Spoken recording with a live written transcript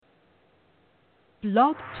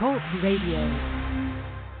Blog Talk Radio.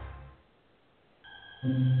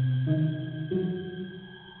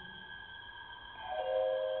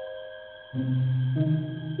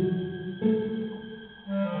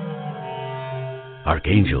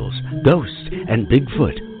 Archangels, ghosts, and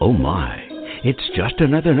Bigfoot, oh my. It's just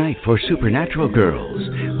another night for Supernatural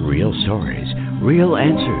Girlz. Real stories, real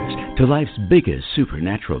answers to life's biggest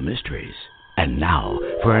supernatural mysteries. And now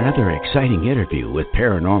for another exciting interview with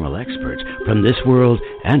paranormal experts from this world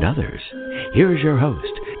and others. Here's your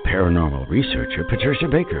host, paranormal researcher Patricia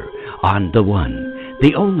Baker, on the one,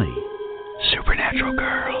 the only, Supernatural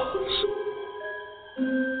Girlz.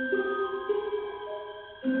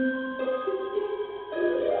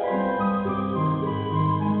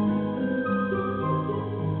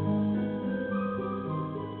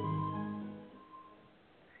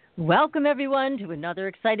 Welcome, everyone, to another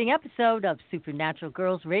exciting episode of Supernatural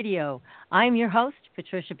Girlz Radio. I'm your host,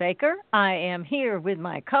 Patricia Baker. I am here with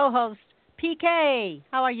my co-host, PK.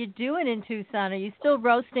 How are you doing in Tucson? Are you still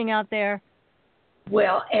roasting out there?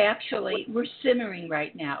 Well, actually, we're simmering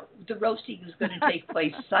right now. The roasting is going to take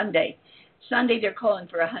place Sunday. Sunday, they're calling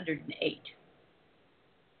for 108.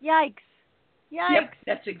 Yikes. Yep,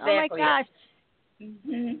 that's exactly it. Oh, my gosh.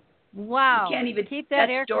 Mm-hmm. Wow. You can't even keep that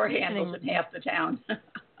air door conditioning handles in half the town.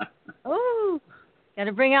 Ooh, got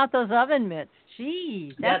to bring out those oven mitts.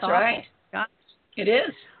 Jeez, that's right. Gosh. It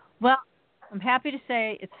is. Well, I'm happy to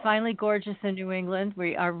say it's finally gorgeous in New England.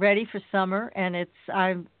 We are ready for summer, and it's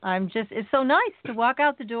so nice to walk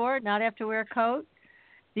out the door, not have to wear a coat.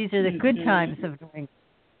 These are the good times of New England.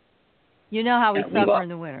 You know how we suffer in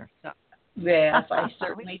the winter. So. Yes, I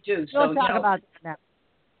certainly do. We'll talk about that now.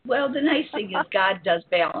 Well, the nice thing is God does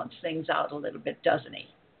balance things out a little bit, doesn't he?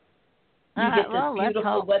 You get this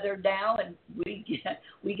beautiful weather now, and we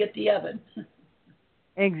get the oven.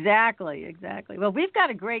 Exactly. Well, we've got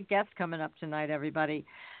a great guest coming up tonight, everybody.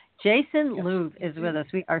 Jason Louv is with us.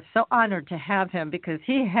 We are so honored to have him because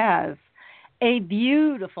he has a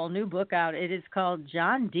beautiful new book out. It is called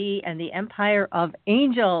John Dee and the Empire of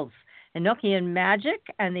Angels, Enochian Magic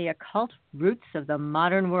and the Occult Roots of the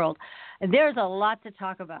Modern World. And there's a lot to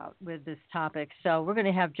talk about with this topic, so we're going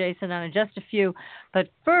to have Jason on in just a few. But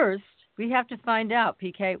first, we have to find out,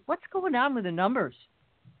 PK, what's going on with the numbers?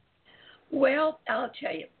 Well, I'll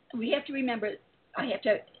tell you. We have to remember, I have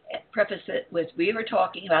to preface it with, we were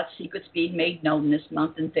talking about secrets being made known this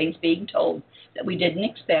month and things being told that we didn't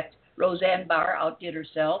expect. Roseanne Barr outdid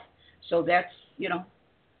herself, so that's,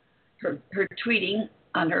 her tweeting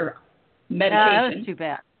on her meditation. That was too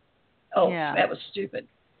bad. Oh, yeah. That was stupid.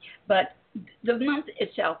 But the month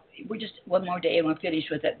itself, we're just one more day and we're finished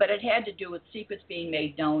with it. But it had to do with secrets being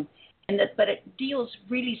made known, but it deals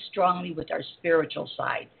really strongly with our spiritual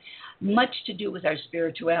side, much to do with our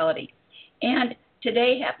spirituality. And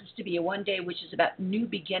today happens to be a one day which is about new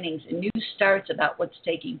beginnings and new starts about what's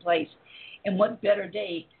taking place. And what better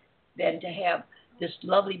day than to have this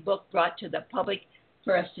lovely book brought to the public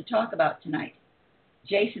for us to talk about tonight.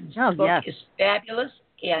 Jason's book is fabulous,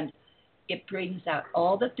 and it brings out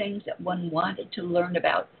all the things that one wanted to learn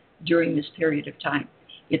about during this period of time.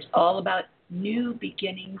 It's all about new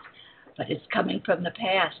beginnings, but it's coming from the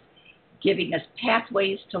past, giving us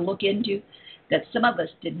pathways to look into that some of us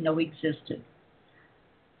didn't know existed.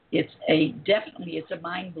 It's a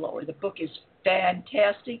mind blower. The book is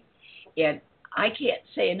fantastic, and I can't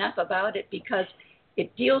say enough about it because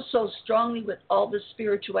it deals so strongly with all the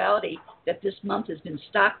spirituality that this month has been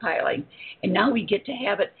stockpiling, and now we get to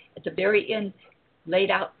have it at the very end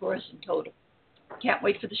laid out for us in total. Can't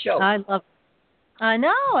wait for the show. I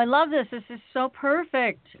know. I love this. This is so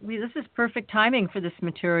perfect. This is perfect timing for this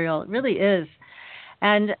material. It really is.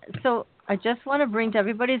 And so I just want to bring to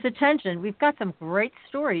everybody's attention, we've got some great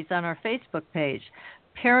stories on our Facebook page,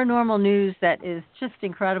 paranormal news that is just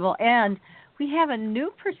incredible, and we have a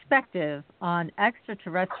new perspective on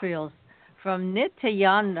extraterrestrials from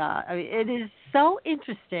Nityananda. It is so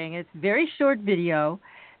interesting. It's a very short video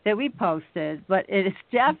that we posted, but it is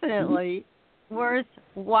definitely worth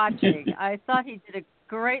watching. I thought he did a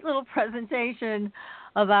great little presentation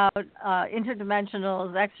about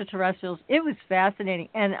interdimensionals, extraterrestrials. It was fascinating.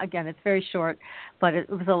 And again, it's very short, but it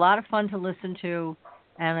was a lot of fun to listen to,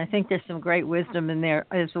 and I think there's some great wisdom in there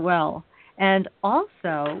as well. And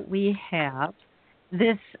also, we have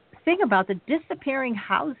this thing about the disappearing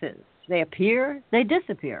houses. They appear, they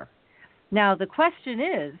disappear. Now, the question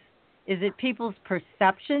is it people's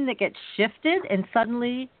perception that gets shifted and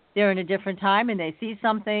suddenly they're in a different time and they see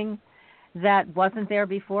something that wasn't there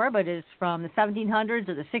before but is from the 1700s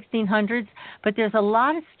or the 1600s? But there's a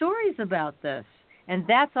lot of stories about this, and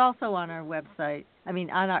that's also on our website. I mean,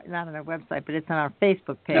 not on our website, but it's on our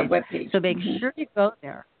Facebook page. Our webpage. So make sure you go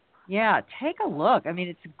there. Yeah, take a look. I mean,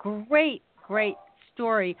 it's a great, great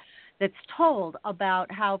story that's told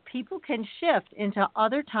about how people can shift into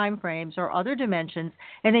other time frames or other dimensions,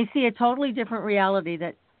 and they see a totally different reality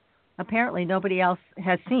that apparently nobody else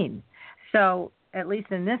has seen. So, at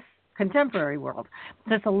least in this contemporary world.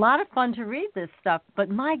 So it's a lot of fun to read this stuff, but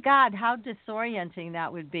my God, how disorienting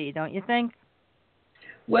that would be, don't you think?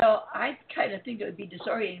 Well, I kind of think it would be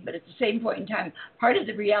disorienting, but at the same point in time, part of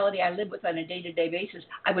the reality I live with on a day-to-day basis,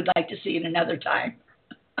 I would like to see in another time.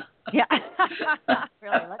 Yeah.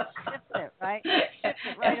 Really, let's shift it, right? Shift it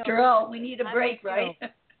right After all, we need a break, right?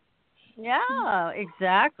 Yeah,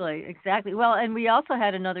 exactly. Well, and we also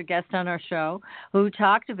had another guest on our show who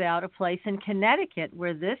talked about a place in Connecticut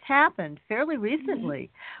where this happened fairly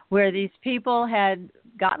recently, where these people had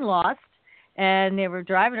gotten lost and they were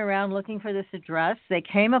driving around looking for this address. They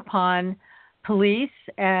came upon police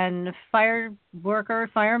and firemen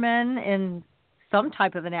in some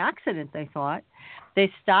type of an accident, they thought.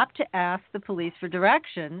 They stopped to ask the police for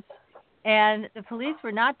directions, and the police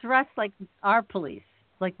were not dressed like our police,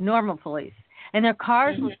 like normal police, and their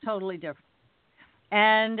cars looked totally different.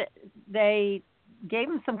 And they gave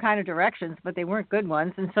them some kind of directions, but they weren't good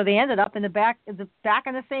ones, and so they ended up in the back in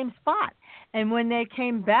the same spot. And when they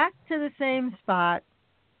came back to the same spot,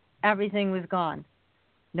 everything was gone.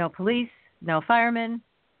 No police, no firemen,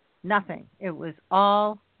 nothing. It was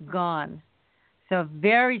all gone. So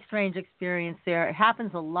very strange experience there. It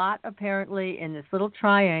happens a lot, apparently, in this little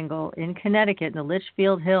triangle in Connecticut in the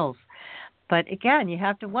Litchfield Hills. But again, you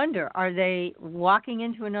have to wonder, are they walking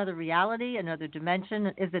into another reality, another dimension?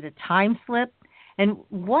 Is it a time slip? And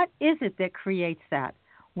what is it that creates that?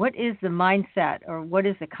 What is the mindset or what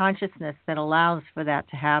is the consciousness that allows for that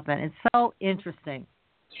to happen? It's so interesting.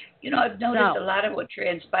 You know, I've noticed a lot of what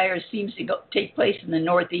transpires seems to take place in the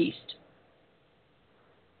Northeast.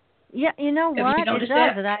 Yeah, you know Have what? you noticed it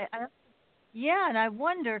does. that? And I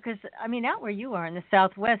wonder, because, I mean, out where you are in the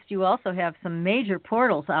Southwest, you also have some major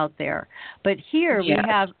portals out there. But here we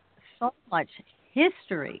have so much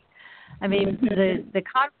history. I mean, the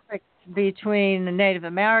conflict between the Native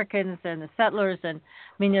Americans and the settlers, and,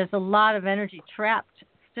 I mean, there's a lot of energy trapped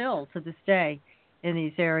still to this day in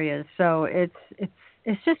these areas. So it's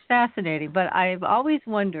just fascinating. But I've always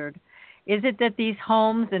wondered, is it that these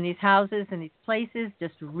homes and these houses and these places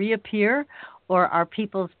just reappear, or are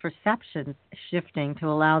people's perceptions shifting to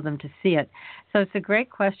allow them to see it? So it's a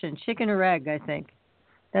great question. Chicken or egg, I think.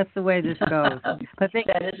 That's the way this goes. But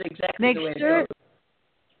that is exactly the way it goes.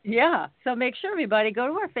 Yeah. So make sure, everybody, go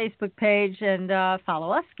to our Facebook page and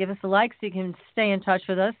follow us. Give us a like so you can stay in touch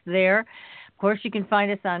with us there. Of course, you can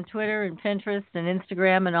find us on Twitter and Pinterest and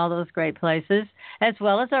Instagram and all those great places, as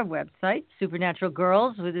well as our website,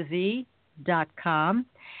 supernaturalgirlz.com.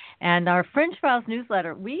 And our Fringe Files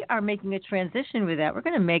newsletter, we are making a transition with that. We're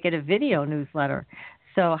going to make it a video newsletter.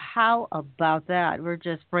 So how about that? We're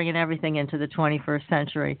just bringing everything into the 21st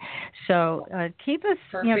century. So keep us,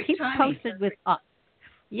 keep posted with us.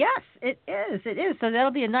 Yes, it is. It is. So that'll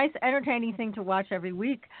be a nice, entertaining thing to watch every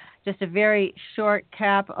week. Just a very short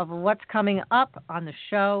cap of what's coming up on the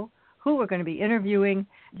show, who we're going to be interviewing,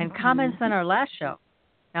 and comments on our last show.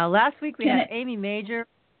 Now, last week we had Amy Major,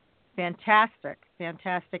 fantastic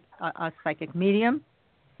psychic medium,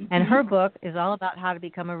 and her book is all about how to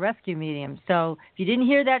become a rescue medium. So if you didn't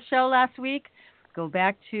hear that show last week, go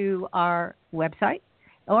back to our website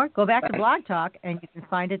or go back to Blog Talk, and you can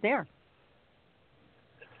find it there.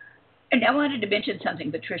 And I wanted to mention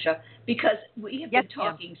something, Patricia, because we have been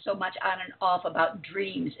talking so much on and off about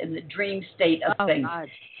dreams and the dream state of things. God.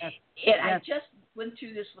 Yes. And I just went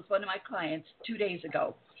through this with one of my clients 2 days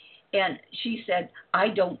ago. And she said, I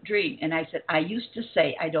don't dream. And I said, I used to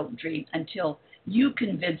say I don't dream until you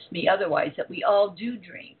convinced me otherwise, that we all do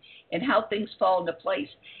dream and how things fall into place.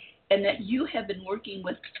 And that you have been working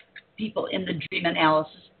with people in the dream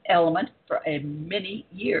analysis element for many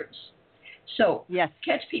years. So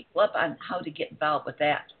catch people up on how to get involved with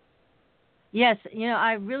that. Yes,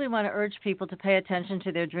 I really want to urge people to pay attention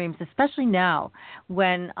to their dreams, especially now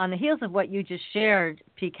when, on the heels of what you just shared,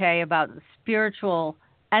 PK, about the spiritual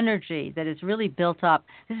energy that is really built up,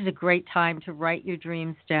 this is a great time to write your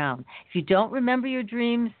dreams down. If you don't remember your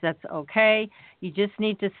dreams, that's okay. You just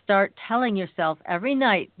need to start telling yourself every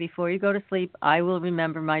night before you go to sleep, I will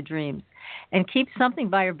remember my dreams. And keep something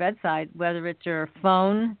by your bedside, whether it's your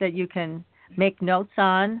phone that you can make notes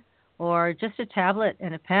on, or just a tablet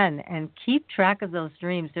and a pen, and keep track of those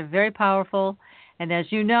dreams. They're very powerful. And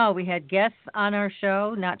as you know, we had guests on our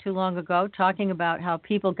show not too long ago talking about how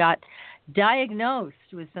people got diagnosed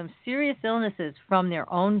with some serious illnesses from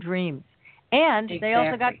their own dreams. And Exactly. they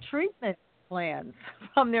also got treatment plans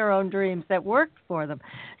from their own dreams that worked for them.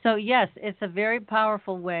 So, yes, it's a very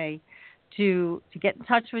powerful way to get in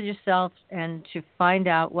touch with yourself and to find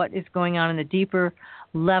out what is going on in the deeper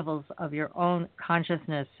levels of your own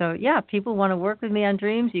consciousness. So, yeah, if people want to work with me on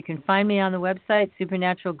dreams, you can find me on the website,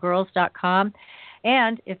 supernaturalgirlz.com.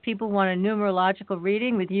 And if people want a numerological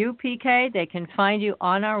reading with you, PK, they can find you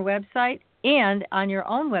on our website and on your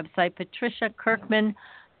own website,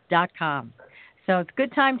 patriciakirkman.com. So it's a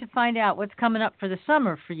good time to find out what's coming up for the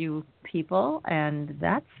summer for you people, and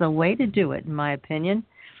that's the way to do it, in my opinion.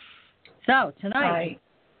 So tonight,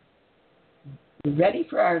 ready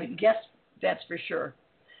for our guest, that's for sure.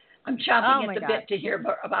 I'm chomping at the bit to hear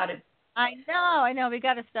about it. I know. We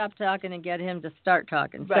got to stop talking and get him to start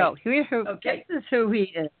talking. Right. So this is who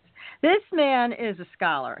he is. This man is a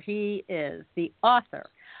scholar. He is the author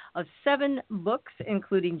of 7 books,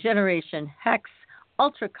 including Generation Hex,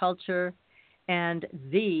 Ultra Culture, and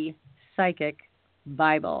The Psychic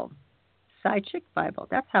Bible. Psychic Bible.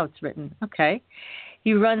 That's how it's written. Okay.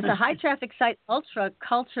 He runs the high-traffic site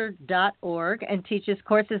ultraculture.org and teaches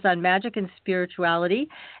courses on magic and spirituality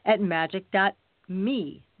at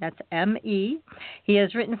magick.me. That's M-E. He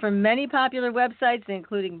has written for many popular websites,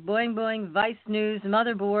 including Boing Boing, Vice News,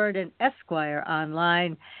 Motherboard, and Esquire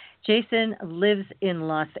Online. Jason lives in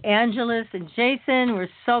Los Angeles. And Jason, we're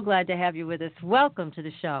so glad to have you with us. Welcome to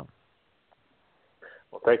the show.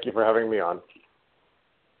 Well, thank you for having me on.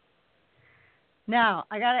 Now,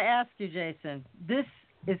 I got to ask you, Jason, this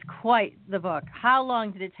is quite the book. How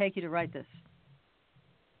long did it take you to write this?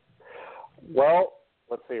 Well,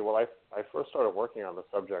 let's see. Well, I first started working on the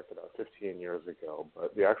subject about 15 years ago,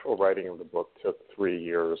 but the actual writing of the book took 3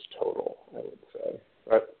 years total, I would say.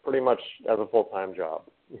 But pretty much as a full-time job,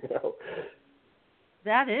 you know.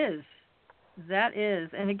 That is.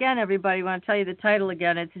 And again, everybody, I want to tell you the title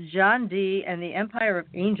again. It's John Dee and the Empire of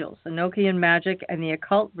Angels, Enochian Magic and the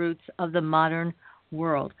Occult Roots of the Modern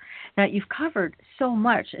World. Now, you've covered so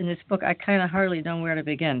much in this book, I kind of hardly know where to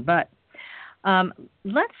begin. But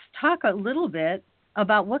let's talk a little bit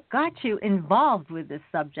about what got you involved with this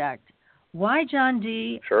subject. Why John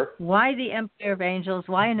Dee? Sure. Why the Empire of Angels?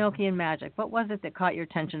 Why Enochian Magic? What was it that caught your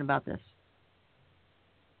attention about this?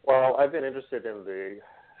 Well, I've been interested in the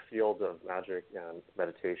field of magic and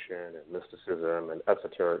meditation and mysticism and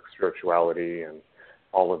esoteric spirituality and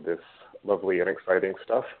all of this lovely and exciting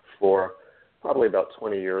stuff for probably about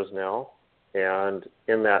 20 years now. And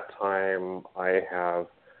in that time, I have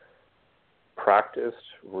practiced,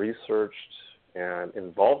 researched, and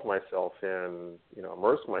involved myself in,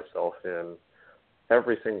 immersed myself in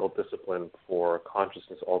every single discipline for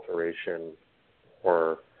consciousness alteration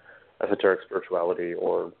or esoteric spirituality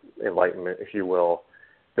or enlightenment, if you will,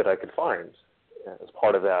 that I could find. As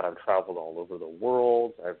part of that, I've traveled all over the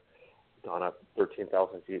world. I've gone up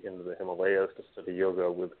 13,000 feet into the Himalayas to study yoga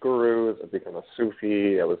with gurus. I've become a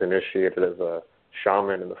Sufi. I was initiated as a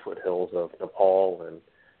shaman in the foothills of Nepal and,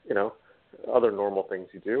 other normal things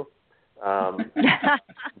you do.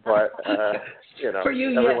 But, For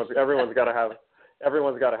you, everyone's got to have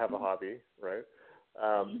a hobby, right?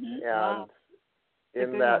 And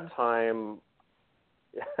in that time,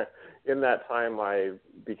 I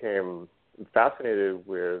became fascinated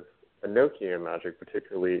with Enochian magic,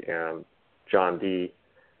 particularly, and John Dee,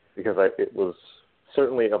 because it was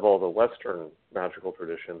certainly of all the Western magical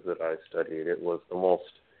traditions that I studied, it was the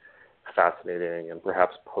most fascinating and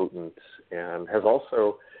perhaps potent, and has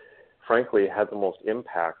also, frankly, had the most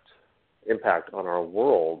impact on our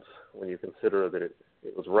world when you consider that it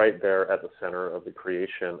was right there at the center of the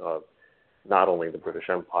creation of not only the British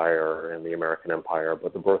Empire and the American Empire,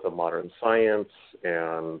 but the birth of modern science,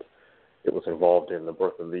 and it was involved in the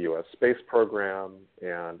birth of the U.S. space program.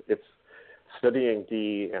 And it's studying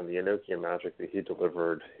Dee and the Enochian magic that he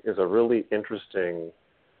delivered is a really interesting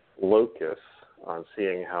locus on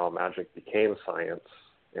seeing how magic became science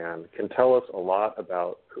and can tell us a lot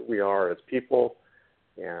about who we are as people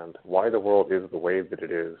and why the world is the way that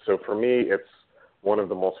it is. So for me, it's one of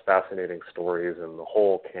the most fascinating stories in the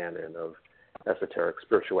whole canon of esoteric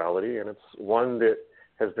spirituality, and it's one that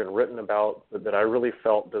has been written about that I really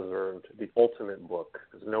felt deserved the ultimate book,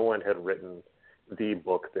 because no one had written the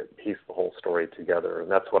book that pieced the whole story together,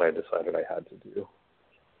 and that's what I decided I had to do.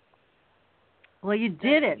 Well, you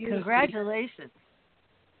did it. Congratulations.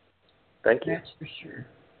 Thank you. That's for sure.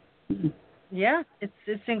 Yeah,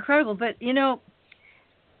 it's incredible. But,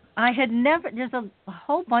 I had never, there's a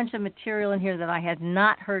whole bunch of material in here that I had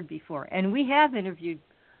not heard before. And we have interviewed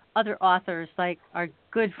other authors like our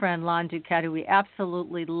good friend Lon Duquette, who we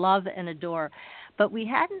absolutely love and adore. But we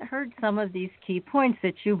hadn't heard some of these key points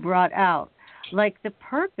that you brought out. like the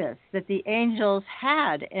purpose that the angels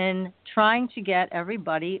had in trying to get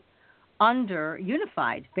everybody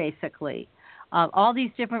unified, basically. All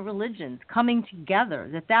these different religions coming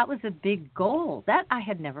together, that was a big goal. That I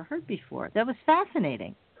had never heard before. That was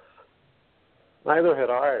fascinating. Neither had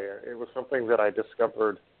I. It was something that I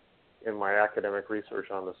discovered in my academic research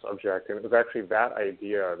on the subject, and it was actually that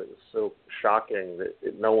idea that was so shocking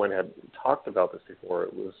that no one had talked about this before.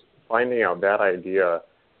 It was finding out that idea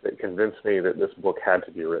that convinced me that this book had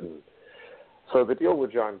to be written. So the deal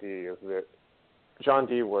with John Dee is that John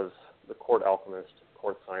Dee was the court alchemist,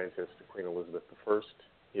 court scientist to Queen Elizabeth I.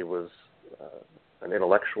 He was an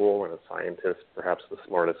intellectual and a scientist, perhaps the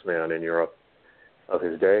smartest man in Europe of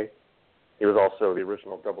his day. He was also the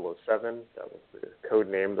original 007. That was the code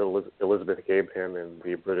name that Elizabeth gave him in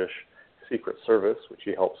the British Secret Service, which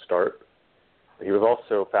he helped start. He was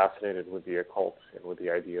also fascinated with the occult and with the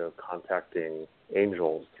idea of contacting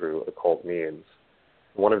angels through occult means.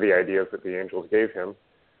 One of the ideas that the angels gave him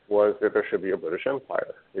was that there should be a British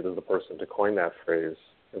Empire. He was the person to coin that phrase.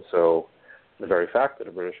 And so the very fact that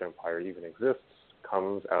a British Empire even exists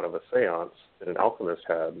comes out of a seance that an alchemist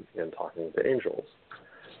had in talking to angels.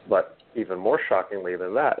 But even more shockingly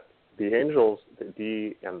than that, the angels that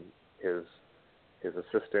Dee and his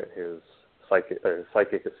assistant, his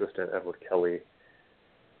psychic assistant, Edward Kelly,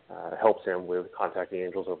 helps him with contacting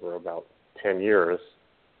angels over about 10 years.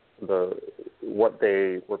 What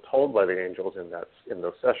they were told by the angels in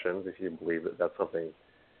those sessions, if you believe that that's something,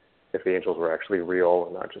 if the angels were actually real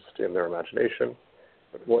and not just in their imagination,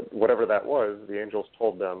 but whatever that was, the angels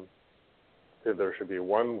told them that there should be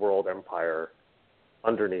one world empire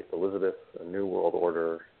underneath Elizabeth, a new world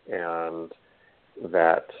order, and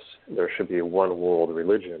that there should be one world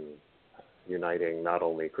religion uniting not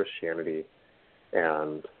only Christianity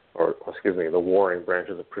the warring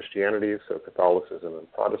branches of Christianity, so Catholicism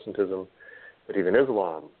and Protestantism, but even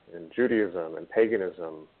Islam and Judaism and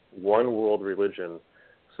paganism, one world religion,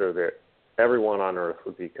 so that everyone on earth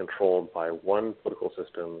would be controlled by one political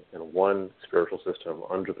system and one spiritual system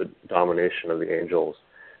under the domination of the angels,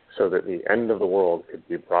 so that the end of the world could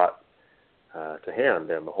be brought to hand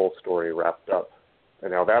and the whole story wrapped up.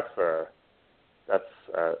 And now that's a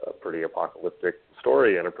pretty apocalyptic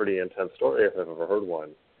story and a pretty intense story if I've ever heard one.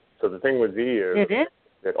 So the thing with Dee is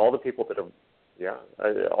that all the people that have,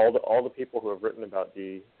 all the people who have written about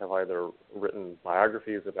Dee have either written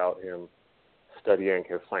biographies about him, studying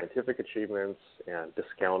his scientific achievements and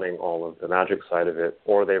discounting all of the magic side of it,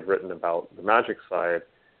 or they've written about the magic side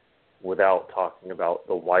without talking about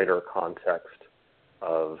the wider context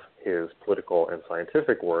of his political and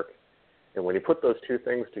scientific work. And when you put those two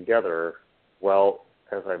things together, well,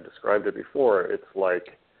 as I've described it before, it's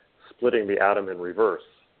like splitting the atom in reverse.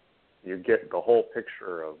 You get the whole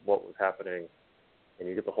picture of what was happening, and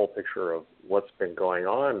you get the whole picture of what's been going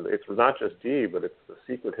on. It's not just Dee, but it's the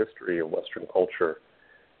secret history of Western culture,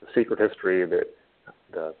 the secret history that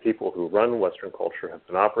the people who run Western culture have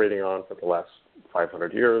been operating on for the last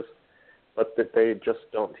 500 years, but that they just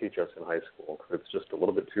don't teach us in high school because it's just a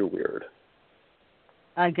little bit too weird.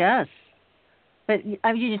 I guess. But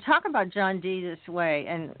I mean, you talk about John Dee this way,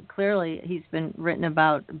 and clearly he's been written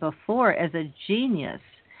about before as a genius.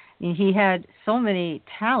 I mean, he had so many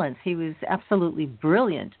talents. He was absolutely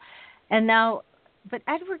brilliant. And now, but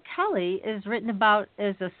Edward Kelly is written about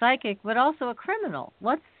as a psychic, but also a criminal.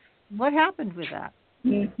 What happened with that?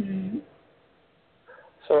 Mm-hmm.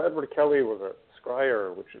 So Edward Kelly was a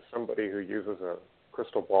scryer, which is somebody who uses a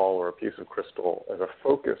crystal ball or a piece of crystal as a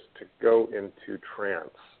focus to go into trance.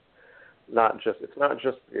 It's not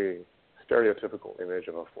just a stereotypical image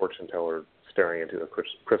of a fortune teller staring into a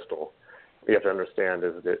crystal. What you have to understand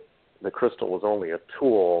is that the crystal was only a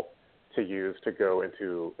tool to use to go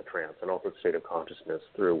into a trance, an altered state of consciousness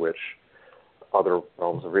through which other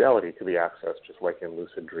realms of reality could be accessed, just like in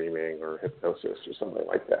lucid dreaming or hypnosis or something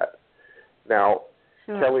like that. Now,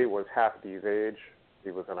 sure. Kelly was half Dee's age. He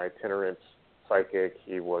was an itinerant psychic.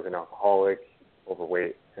 He was an alcoholic,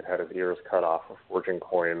 overweight, had his ears cut off for forging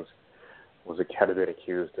coins, had been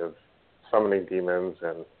accused of summoning demons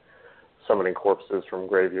and summoning corpses from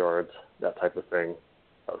graveyards, that type of thing.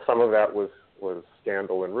 Some of that was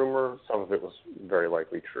scandal and rumor. Some of it was very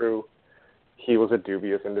likely true. He was a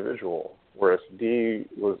dubious individual, whereas Dee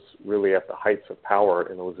was really at the heights of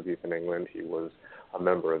power in Elizabethan England. He was a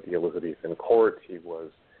member of the Elizabethan court. He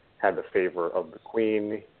had the favor of the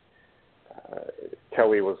Queen.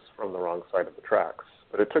 Kelly was from the wrong side of the tracks.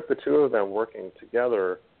 But it took the two of them working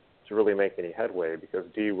together to really make any headway, because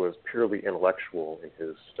Dee was purely intellectual in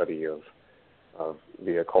his study of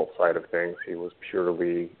the occult side of things. He was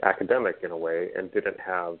purely academic in a way and didn't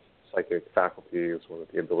have psychic faculties,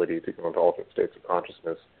 with the ability to go into alternate states of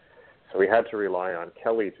consciousness. So we had to rely on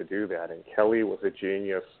Kelly to do that, and Kelly was a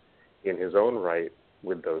genius in his own right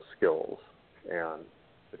with those skills, and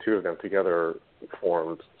the two of them together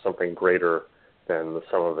formed something greater than the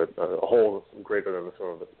sum of it, a whole greater than the sum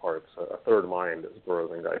of its parts, a third mind, as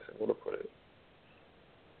Burroughs and Geising would have put it.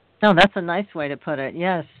 Oh, that's a nice way to put it,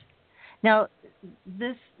 yes. Now,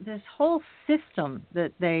 this whole system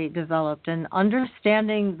that they developed and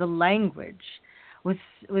understanding the language was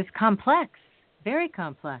complex, very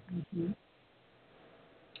complex. Mm-hmm.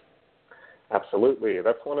 Absolutely.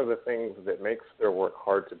 That's one of the things that makes their work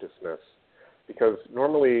hard to dismiss, because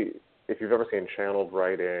normally, if you've ever seen channeled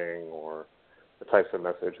writing or the types of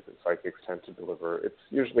message that psychics tend to deliver, it's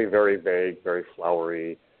usually very vague, very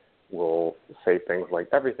flowery. We'll say things like,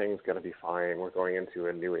 everything's going to be fine, we're going into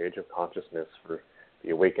a new age of consciousness for the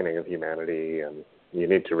awakening of humanity, and you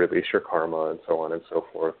need to release your karma, and so on and so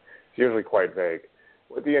forth. It's usually quite vague.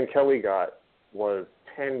 What Dee and Kelly got was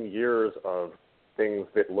 10 years of things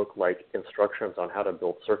that look like instructions on how to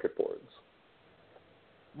build circuit boards.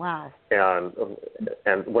 Wow. And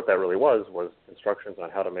what that really was instructions on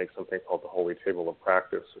how to make something called the Holy Table of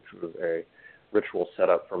Practice, which was a ritual set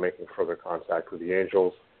up for making further contact with the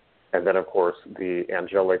angels. And then, of course, the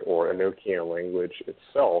angelic or Enochian language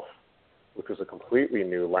itself, which was a completely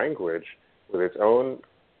new language with its own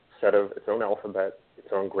alphabet, its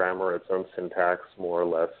own grammar, its own syntax, more or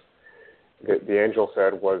less. The angel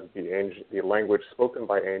said was the language spoken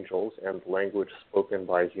by angels and language spoken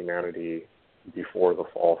by humanity before the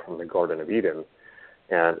fall from the Garden of Eden.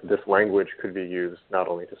 And this language could be used not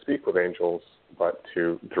only to speak with angels, but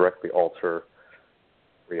to directly alter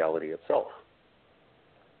reality itself.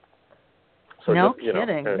 So no just,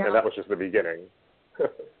 kidding. And that was just the beginning.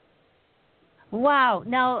 Wow.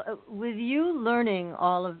 Now, with you learning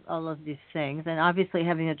all of these things, and obviously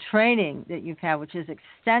having a training that you've had, which is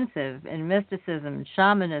extensive in mysticism and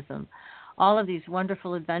shamanism, all of these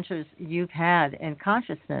wonderful adventures you've had in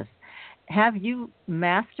consciousness, have you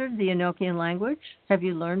mastered the Enochian language? Have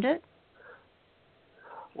you learned it?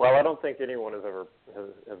 Well, I don't think anyone has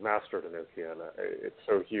mastered Enochian. It's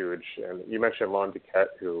so huge. And you mentioned Lon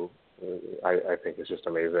Duquette, who I think is just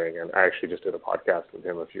amazing. And I actually just did a podcast with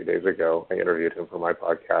him a few days ago. I interviewed him for my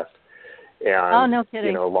podcast. And, oh, no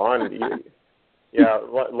kidding. Lon,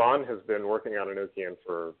 Lon has been working on Enochian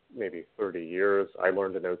for maybe 30 years. I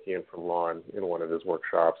learned Enochian from Lon in one of his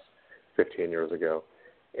workshops 15 years ago.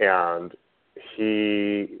 And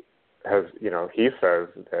he has, he says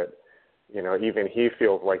that, even he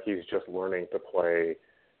feels like he's just learning to play,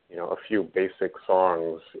 a few basic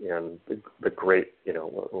songs in the great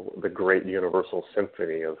universal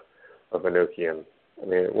symphony of Enochian. I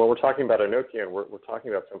mean, when we're talking about Enochian, we're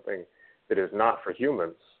talking about something that is not for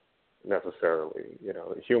humans necessarily.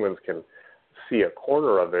 Humans can see a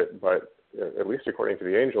corner of it, but at least according to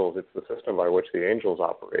the angels, it's the system by which the angels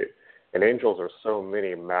operate. And angels are so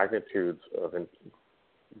many magnitudes of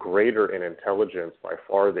greater in intelligence by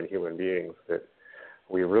far than human beings that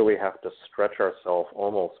we really have to stretch ourselves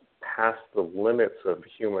almost past the limits of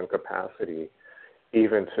human capacity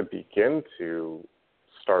even to begin to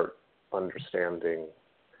start understanding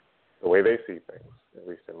the way they see things, at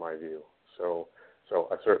least in my view. So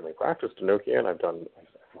I certainly practiced Enochian. I've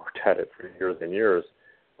worked at it for years and years,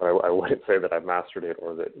 but I wouldn't say that I've mastered it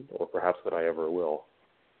or perhaps that I ever will.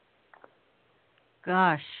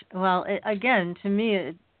 Gosh, well, again, to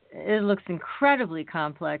me, it looks incredibly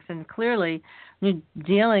complex, and clearly, you're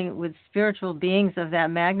dealing with spiritual beings of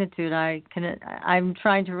that magnitude. I'm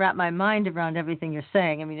trying to wrap my mind around everything you're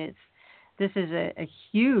saying. I mean, this is a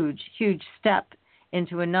huge, huge step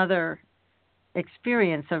into another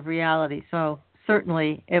experience of reality. So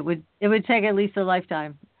certainly, it would take at least a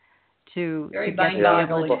lifetime to very get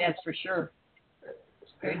mind-boggling. That's for sure.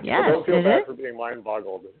 Yes, don't feel bad for being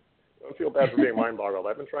mind-boggled. Don't feel bad for being mind-boggled.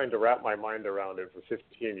 I've been trying to wrap my mind around it for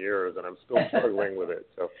 15 years, and I'm still struggling with it.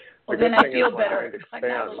 So well, then I feel better. I'm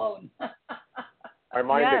not alone. My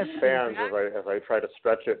mind expands as I try to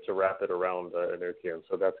stretch it to wrap it around Enochian.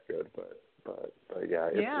 So that's good. But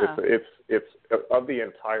it's of the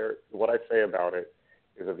entire. What I say about it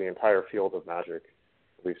is of the entire field of magic,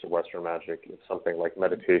 at least of Western magic. It's something like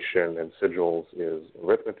meditation and sigils is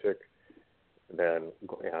arithmetic, and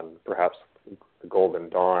perhaps the Golden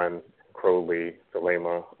Dawn, Crowley,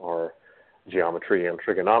 Thelema are geometry and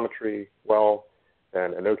trigonometry. Well,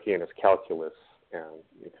 then Enochian is calculus, and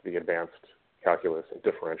it's the advanced calculus and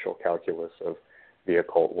differential calculus of the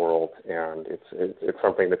occult world, and it's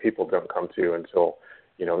something that people don't come to until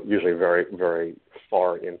usually very, very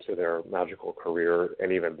far into their magical career,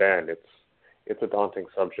 and even then it's a daunting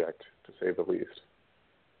subject, to say the least.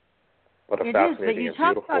 What a fascinating and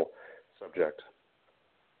beautiful subject.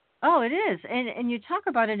 Oh, it is. And you talk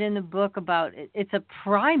about it in the book about it's a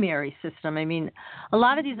primary system. I mean, a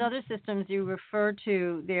lot of these other systems you refer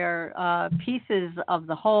to, they're pieces of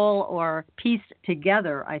the whole or pieced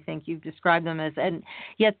together, I think you've described them as. And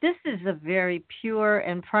yet this is a very pure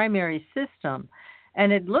and primary system.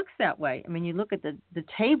 And it looks that way. I mean, you look at the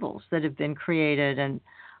tables that have been created and,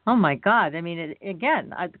 oh, my God. I mean,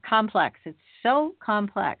 complex. It's so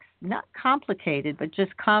complex. Not complicated, but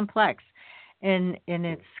just complex in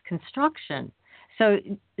its construction. So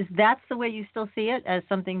that's the way you still see it, as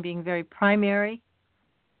something being very primary?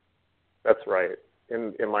 That's right.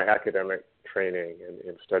 In my academic training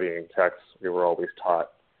in studying texts, we were always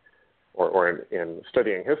taught, or in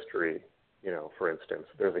studying history, for instance,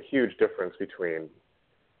 there's a huge difference between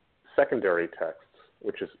secondary texts,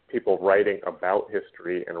 which is people writing about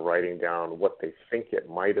history and writing down what they think it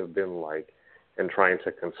might have been like and trying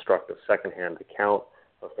to construct a secondhand account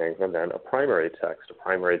of things, and then a primary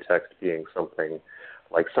text being something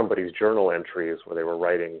like somebody's journal entries where they were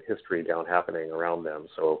writing history down happening around them,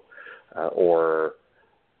 so or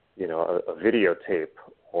a videotape,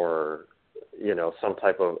 or some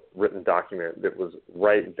type of written document that was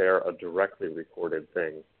right there, a directly recorded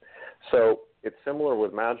thing. So it's similar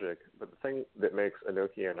with Magick, but the thing that makes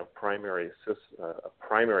Enochian a primary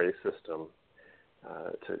system,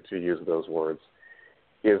 to use those words,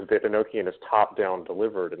 is that Enochian is top-down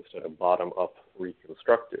delivered instead of bottom-up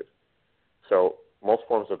reconstructed. So most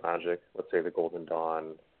forms of magic, let's say the Golden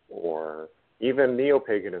Dawn, or even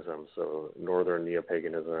neo-paganism, so Northern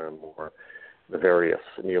neo-paganism, or the various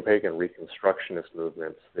neo-pagan reconstructionist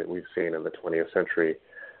movements that we've seen in the 20th century,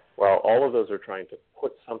 well, all of those are trying to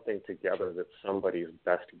put something together that's somebody's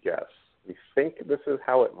best guess. We think this is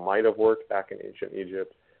how it might have worked back in ancient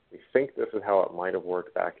Egypt. We think this is how it might have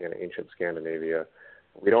worked back in ancient Scandinavia.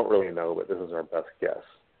 We don't really know, but this is our best guess.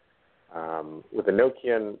 With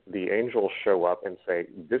Enochian, the angels show up and say,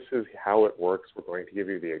 this is how it works. We're going to give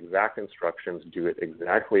you the exact instructions. Do it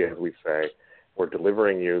exactly as we say. We're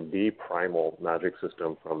delivering you the primal magic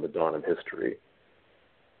system from the dawn of history.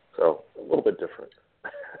 So a little bit different.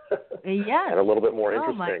 Yes. And a little bit more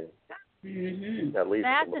interesting. Mm-hmm. At least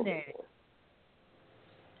fascinating.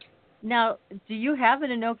 Now, do you have an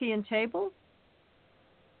Enochian table?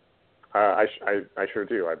 I sure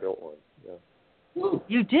do. I built one. Yeah.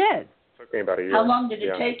 You did? It took me about a year. How long did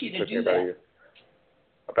it take you to do that?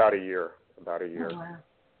 About a year. About a year. Oh, wow.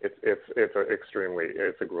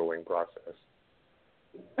 It's a grueling process.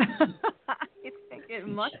 I think it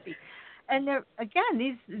must be. And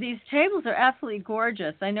these tables are absolutely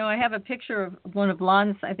gorgeous. I know I have a picture of one of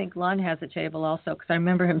Lon's. I think Lon has a table also, because I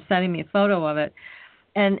remember him sending me a photo of it.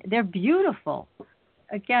 And they're beautiful.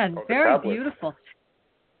 Again, very beautiful.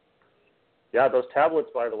 Yeah, those tablets,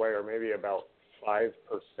 by the way, are maybe about 5%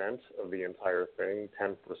 of the entire thing,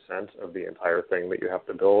 10% of the entire thing that you have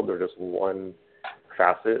to build. They're just one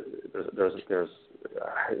facet. There's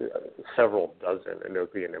several dozen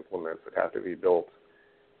Enochian implements that have to be built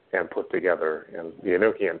and put together. And the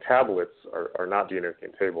Enochian tablets are not the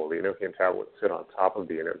Enochian table. The Enochian tablets sit on top of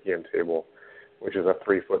the Enochian table, which is a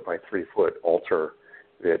 3-foot by 3-foot altar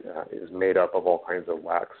that is made up of all kinds of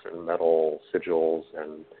wax and metal sigils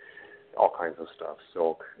and all kinds of stuff,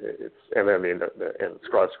 silk. And then the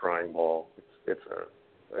scrying ball. It's a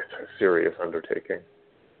serious undertaking.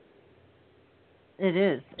 It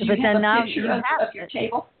is. Do you have a picture of your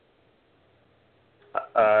table? No,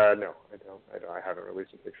 I don't. I haven't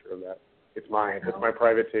released a picture of that. It's mine. It's my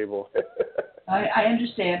private table. I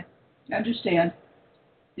understand.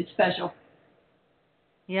 It's special.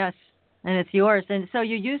 Yes, and it's yours. And so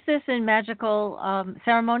you use this in magical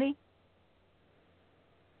ceremony?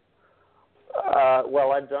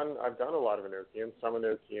 Well, I've done a lot of Enochian. Some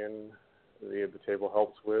Enochian the table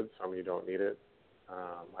helps with. Some you don't need it.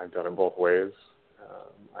 I've done it both ways.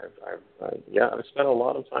 I've spent a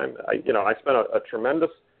lot of time. I spent a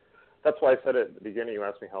tremendous. That's why I said at the beginning. You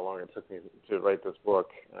asked me how long it took me to write this book.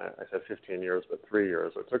 I said 15 years, but 3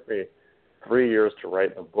 years. It took me 3 years to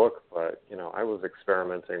write the book, but I was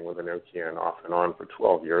experimenting with Enochian off and on for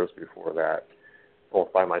 12 years before that,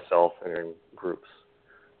 both by myself and in groups.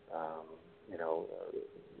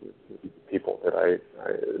 People that I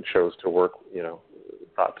chose to work,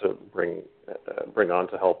 thought to bring on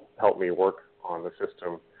to help me work on the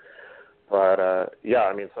system. But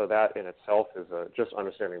so that in itself is just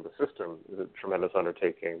understanding the system is a tremendous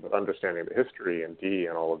undertaking. But understanding the history and Dee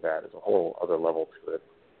and all of that is a whole other level to it.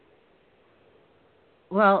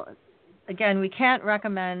 Well, again, we can't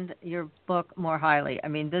recommend your book more highly. I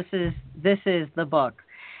mean, this is the book.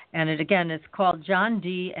 And it's called John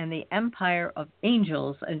Dee and the Empire of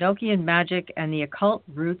Angels, Enochian Magic and the Occult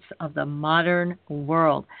Roots of the Modern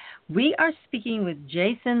World. We are speaking with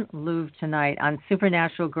Jason Louv tonight on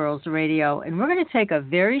Supernatural Girlz Radio, and we're going to take a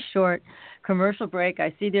very short commercial break.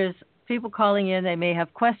 I see there's people calling in. They may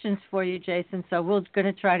have questions for you, Jason, so we're going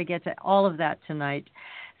to try to get to all of that tonight.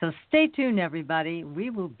 So stay tuned, everybody. We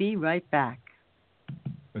will be right back.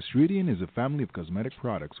 Astridian is a family of cosmetic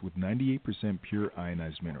products with 98% pure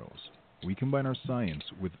ionized minerals. We combine our science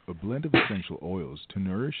with a blend of essential oils to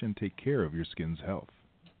nourish and take care of your skin's health.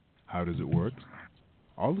 How does it work?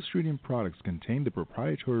 All Astridian products contain the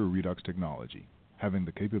proprietary redox technology, having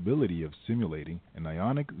the capability of simulating an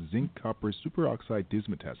ionic zinc-copper superoxide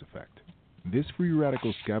dismutase effect. This free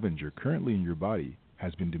radical scavenger currently in your body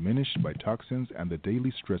has been diminished by toxins and the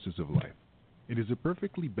daily stresses of life. It is a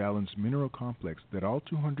perfectly balanced mineral complex that all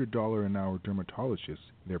 $200 an hour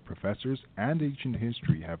dermatologists, their professors, and ancient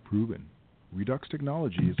history have proven. Redox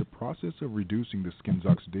technology is a process of reducing the skin's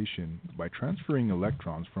oxidation by transferring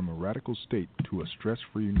electrons from a radical state to a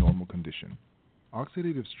stress-free normal condition.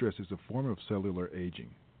 Oxidative stress is a form of cellular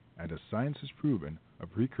aging, and as science has proven, a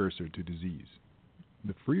precursor to disease.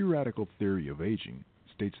 The free radical theory of aging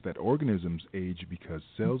states that organisms age because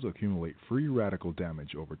cells accumulate free radical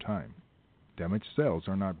damage over time. Damaged cells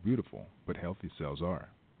are not beautiful, but healthy cells are.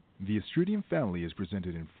 The Astridian family is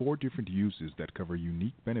presented in 4 different uses that cover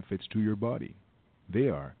unique benefits to your body. They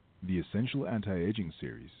are the Essential Anti-Aging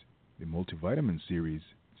Series, the Multivitamin Series,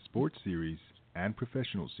 Sports Series, and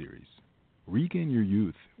Professional Series. Regain your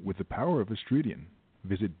youth with the power of Astridian.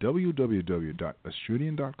 Visit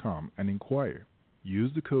www.astridian.com and inquire.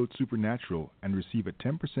 Use the code SUPERNATURAL and receive a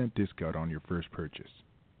 10% discount on your first purchase.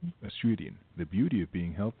 Astridian, the beauty of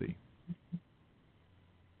being healthy.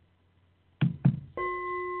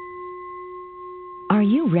 Are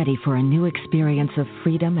you ready for a new experience of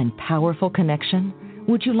freedom and powerful connection?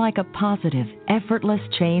 Would you like a positive, effortless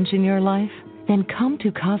change in your life? Then come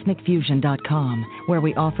to CosmicFusion.com, where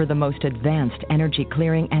we offer the most advanced energy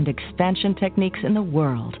clearing and expansion techniques in the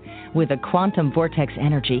world, with a quantum vortex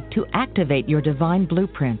energy to activate your divine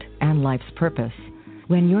blueprint and life's purpose.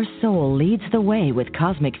 When your soul leads the way with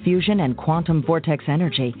cosmic fusion and quantum vortex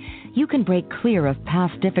energy, you can break clear of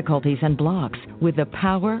past difficulties and blocks with the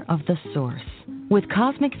power of the source. With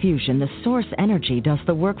cosmic fusion, the source energy does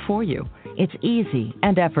the work for you. It's easy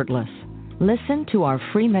and effortless. Listen to our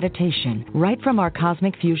free meditation right from our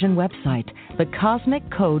Cosmic Fusion website, the Cosmic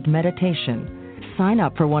Code Meditation. Sign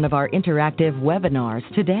up for one of our interactive webinars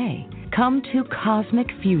today. Come to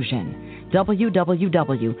Cosmic Fusion,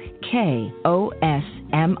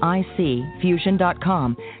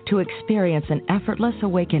 www.KOSMICfusion.com, to experience an effortless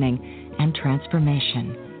awakening and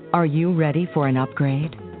transformation. Are you ready for an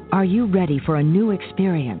upgrade? Are you ready for a new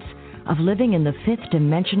experience of living in the 5th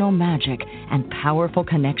dimensional magic and powerful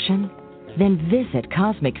connection? Then visit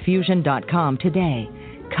CosmicFusion.com today.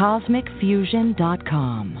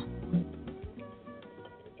 CosmicFusion.com.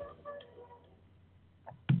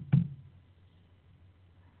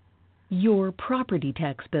 Your property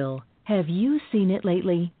tax bill. Have you seen it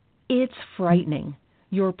lately? It's frightening.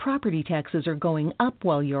 Your property taxes are going up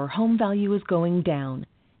while your home value is going down.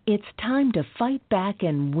 It's time to fight back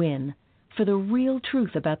and win. For the real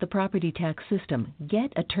truth about the property tax system,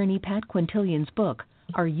 get attorney Pat Quintilian's book,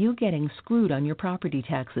 Are You Getting Screwed on Your Property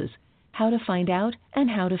Taxes? How to Find Out and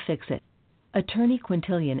How to Fix It. Attorney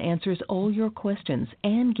Quintilian answers all your questions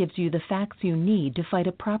and gives you the facts you need to fight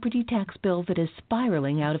a property tax bill that is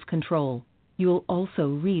spiraling out of control. You'll also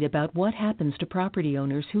read about what happens to property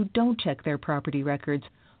owners who don't check their property records,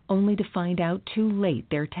 only to find out too late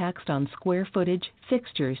they're taxed on square footage,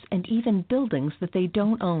 fixtures, and even buildings that they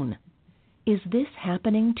don't own. Is this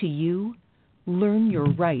happening to you? Learn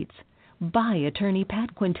your rights. Buy attorney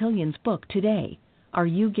Pat Quintilian's book today. Are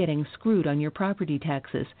You Getting Screwed on Your Property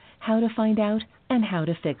Taxes? How to Find Out and How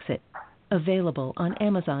to Fix It. Available on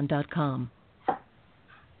Amazon.com.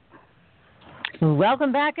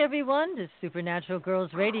 Welcome back, everyone, to Supernatural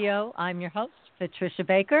Girlz Radio. I'm your host, Patricia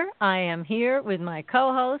Baker. I am here with my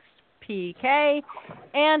co-host, PK,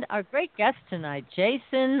 and our great guest tonight,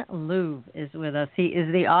 Jason Louv, is with us. He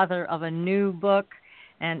is the author of a new book,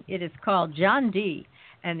 and it is called John Dee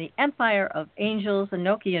and the Empire of Angels,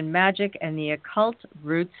 Enochian Magic, and the Occult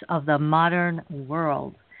Roots of the Modern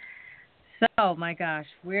World. So, my gosh,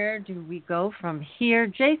 where do we go from here?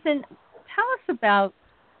 Jason, tell us about,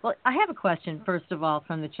 well, I have a question, first of all,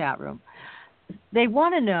 from the chat room. They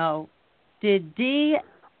want to know, did Dee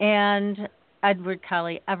and Edward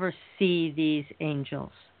Kelly ever see these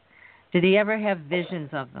angels? Did he ever have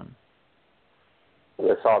visions of them?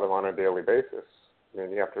 They saw them on a daily basis. I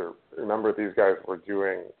mean, you have to remember these guys were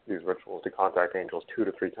doing these rituals to contact angels 2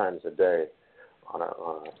 to 3 times a day on a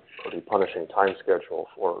pretty punishing time schedule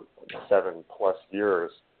for 7+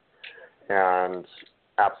 years. And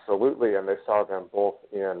absolutely, and they saw them both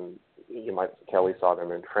in, Kelly saw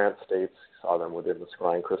them in trance states, saw them within the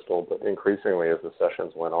scrying crystal, but increasingly as the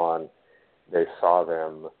sessions went on, they saw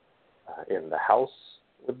them in the house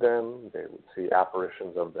with them. They would see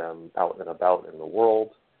apparitions of them out and about in the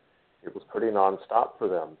world. It was pretty nonstop for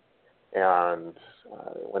them. And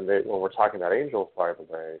when we're talking about angels, by the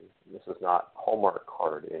way, this is not Hallmark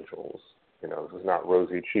card angels. This is not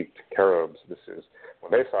rosy-cheeked cherubs. This is,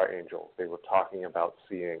 when they saw angels, they were talking about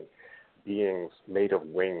seeing beings made of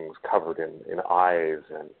wings covered in eyes,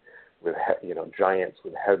 and with giants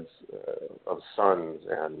with heads of suns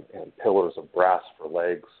and pillars of brass for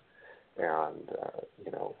legs, and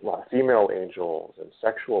female angels and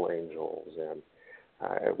sexual angels. And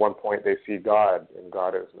at one point they see God, and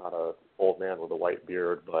God is not an old man with a white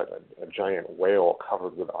beard, but a giant whale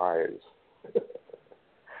covered with eyes.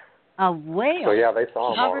 A whale? So yeah, they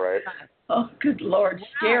saw him all right. Oh, good Lord,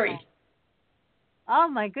 scary. Oh,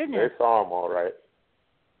 my goodness. They saw him all right.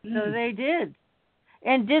 So they did.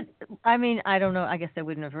 And I don't know, I guess they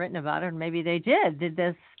wouldn't have written about it, or maybe they did. Did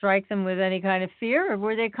this strike them with any kind of fear, or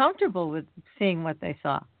were they comfortable with seeing what they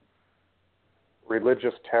saw?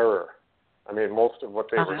 Religious terror. I mean, most of what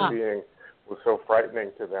they were seeing was so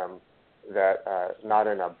frightening to them that, not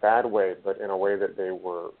in a bad way, but in a way that they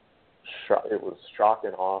were, it was shock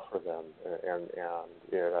and awe for them, and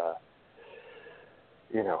it,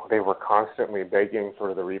 they were constantly begging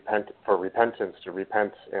for repentance, to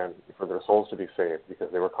repent, and for their souls to be saved,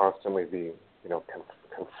 because they were constantly being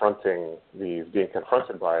confronted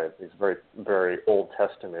by these very, very Old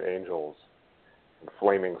Testament angels and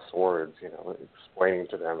flaming swords, explaining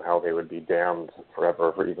to them how they would be damned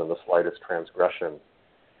forever for even the slightest transgression.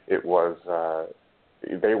 It was,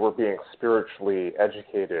 they were being spiritually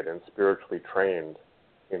educated and spiritually trained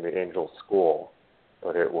in the angel school,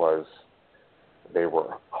 but they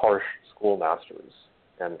were harsh schoolmasters,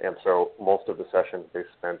 and so most of the sessions they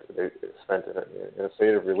spent in a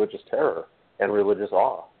state of religious terror and religious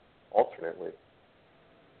awe, alternately.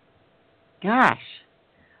 Gosh,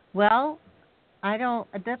 well,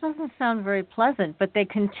 that doesn't sound very pleasant, but they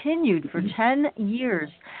continued for 10 years.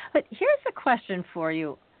 But here's a question for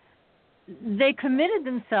you. They committed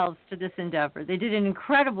themselves to this endeavor. They did an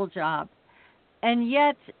incredible job, and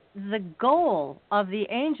yet the goal of the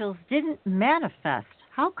angels didn't manifest.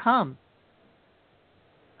 How come?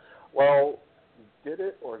 Well, did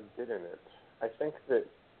it or didn't it? I think that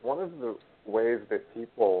one of the ways that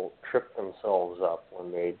people trip themselves up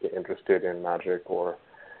when they get interested in magic or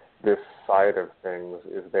this side of things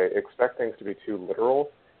is they expect things to be too literal,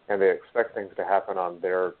 and they expect things to happen on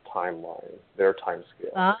their timeline, their time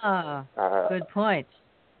scale. Good point.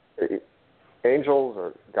 Angels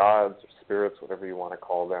or gods or spirits, whatever you want to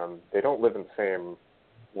call them, they don't live in the same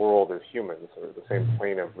world as humans, or the same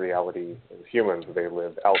plane of reality as humans. They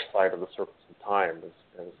live outside of the surface of time,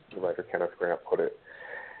 as the writer Kenneth Grant put it.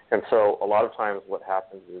 And so a lot of times what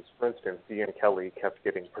happens is, for instance, Dee and Kelly kept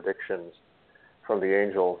getting predictions from the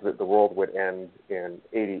angels that the world would end in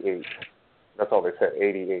 88. That's all they said,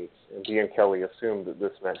 88. And Dee and Kelly assumed that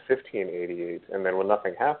this meant 1588. And then when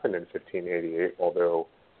nothing happened in 1588, although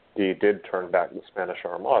Dee did turn back the Spanish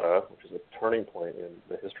Armada, which is a turning point in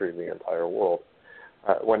the history of the entire world,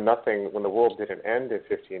 when the world didn't end in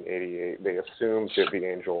 1588, they assumed that the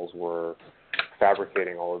angels were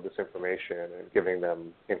fabricating all of this information and giving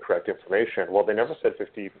them incorrect information. Well, they never said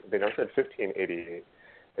 1588.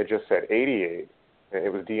 They just said 88, and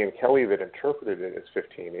it was Dee and Kelly that interpreted it as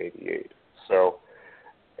 1588. So,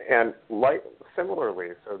 and similarly,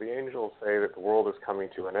 so the angels say that the world is coming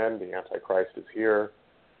to an end, the Antichrist is here,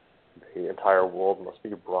 the entire world must be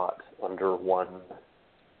brought under one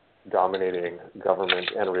dominating government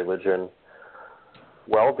and religion.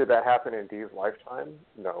 Well, did that happen in Dee's lifetime?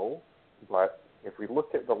 No. But if we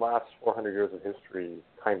look at the last 400 years of history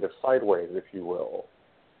kind of sideways, if you will,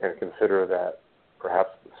 and consider that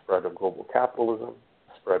perhaps the spread of global capitalism,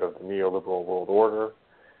 the spread of the neoliberal world order,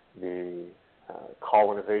 the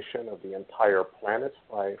colonization of the entire planet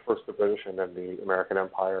by first the British and then the American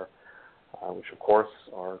Empire, which of course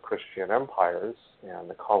are Christian empires, and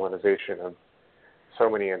the colonization of so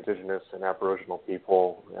many indigenous and aboriginal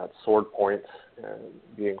people at sword points and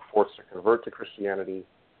being forced to convert to Christianity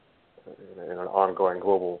in an ongoing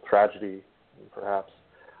global tragedy, perhaps.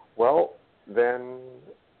 Well, then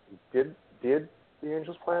did the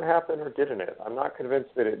angel's plan happen or didn't it? I'm not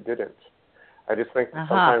convinced that it didn't. I just think that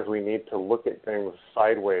sometimes we need to look at things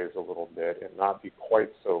sideways a little bit and not be quite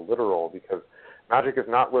so literal, because magic is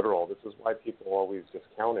not literal. This is why people always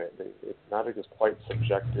discount it. Magic is quite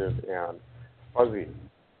subjective and fuzzy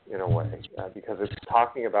in a way, because it's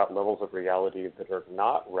talking about levels of reality that are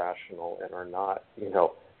not rational and are not,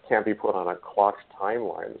 can't be put on a clocked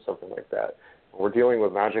timeline or something like that. When we're dealing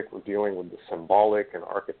with magic, we're dealing with the symbolic and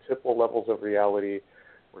archetypal levels of reality.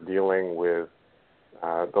 We're dealing with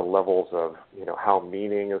the levels of, how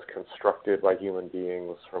meaning is constructed by human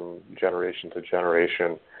beings from generation to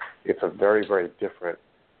generation. It's a very, very different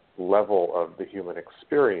level of the human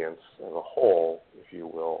experience as a whole, if you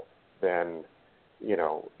will, than,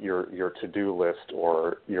 your to-do list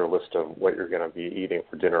or your list of what you're going to be eating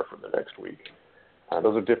for dinner for the next week.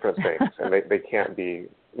 Those are different things, and they can't be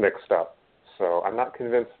mixed up. So I'm not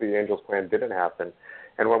convinced the angel's plan didn't happen.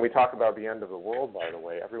 And when we talk about the end of the world, by the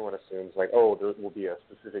way, everyone assumes there will be a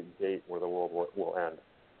specific date where the world will end.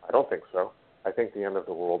 I don't think so. I think the end of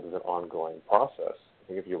the world is an ongoing process. I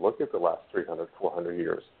think if you look at the last 300, 400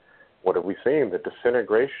 years, what have we seen? The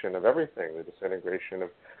disintegration of everything, the disintegration of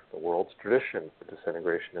the world's tradition, the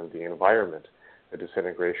disintegration of the environment, the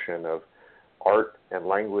disintegration of art and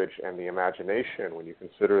language and the imagination. When you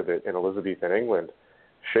consider that in Elizabethan England,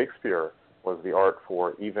 Shakespeare was the art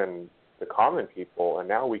for even the common people, and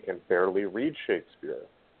now we can barely read Shakespeare,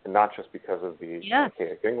 and not just because of the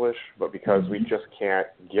archaic English, but because we just can't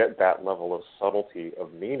get that level of subtlety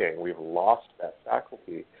of meaning. We've lost that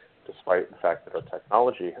faculty, despite the fact that our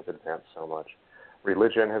technology has advanced so much.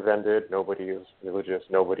 Religion has ended. Nobody is religious.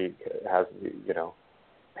 Nobody has,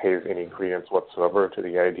 pays any credence whatsoever to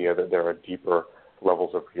the idea that there are deeper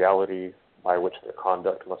levels of reality by which their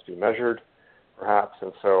conduct must be measured, perhaps.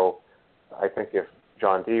 And so I think if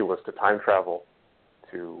John Dee was to time travel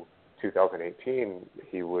to 2018,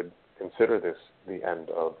 he would consider this the end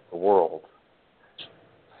of the world.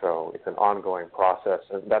 So it's an ongoing process,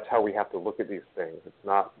 and that's how we have to look at these things. It's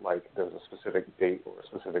not like there's a specific date or a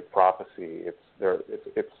specific prophecy.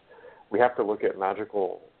 We have to look at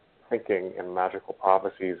magical thinking and magical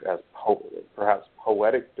prophecies as perhaps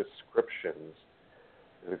poetic descriptions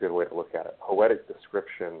is a good way to look at it. Poetic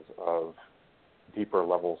descriptions of deeper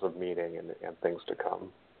levels of meaning and things to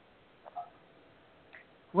come.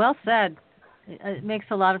 Well said. It makes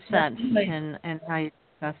a lot of sense in how you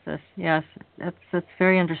discuss this. Yes, that's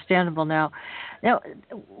very understandable now. Now,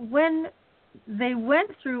 when they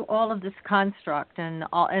went through all of this construct and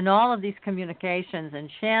all of these communications and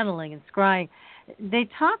channeling and scrying, they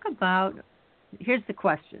talk about, here's the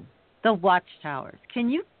question, the watchtowers. Can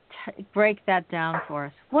you break that down for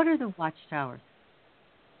us? What are the watchtowers?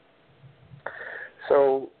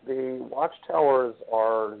 So the watchtowers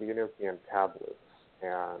are the Enochian tablets,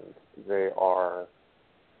 and they are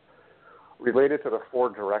related to the four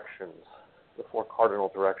directions, the four cardinal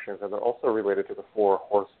directions, and they're also related to the four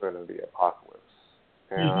horsemen of the apocalypse.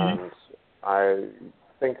 And I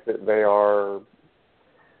think that they are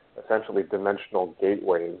essentially dimensional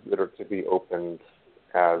gateways that are to be opened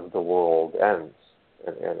as the world ends.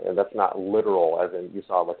 And that's not literal, as in you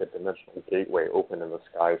saw like a dimensional gateway open in the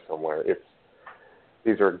sky somewhere.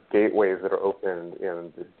 These are gateways that are opened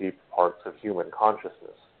in the deep parts of human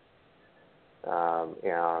consciousness.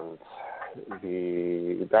 And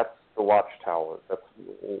that's the watchtowers. That's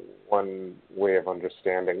one way of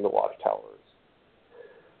understanding the watchtowers.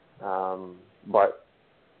 But,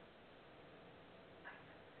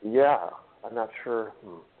 yeah, I'm not sure.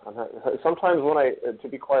 Sometimes to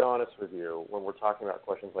be quite honest with you, when we're talking about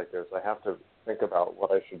questions like this, I have to think about what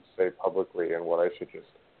I should say publicly and what I should just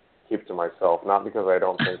keep to myself, not because I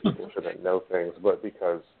don't think people shouldn't know things, but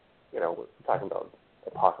because, we're talking about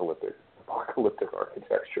apocalyptic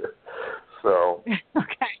architecture. So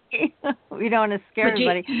okay, we don't want to scare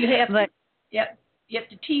everybody. You have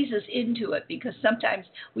to tease us into it, because sometimes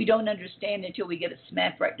we don't understand until we get it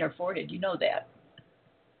smacked right in our forehead. You know that.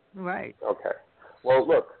 Right. Okay. Well,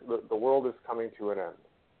 look, the world is coming to an end,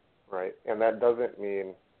 right? And that doesn't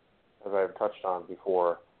mean, as I've touched on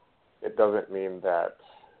before, it doesn't mean that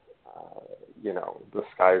the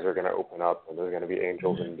skies are going to open up and there's going to be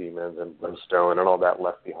angels and demons and brimstone and all that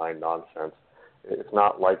left behind nonsense. It's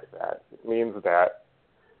not like that. It means that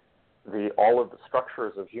all of the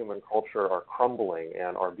structures of human culture are crumbling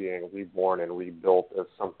and are being reborn and rebuilt as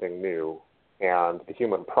something new, and the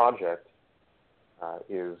human project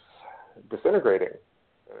is disintegrating.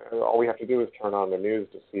 All we have to do is turn on the news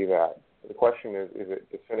to see that. The question is it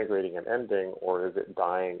disintegrating and ending, or is it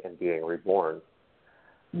dying and being reborn?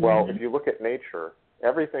 Well, if you look at nature,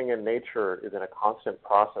 everything in nature is in a constant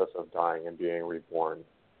process of dying and being reborn.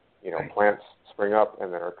 Plants spring up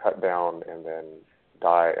and then are cut down and then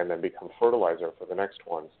die and then become fertilizer for the next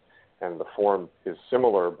ones. And the form is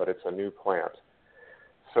similar, but it's a new plant.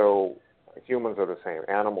 So Humans are the same.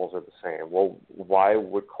 Animals are the same. Well, why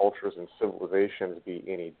would cultures and civilizations be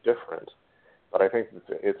any different? But I think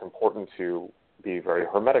it's important to be very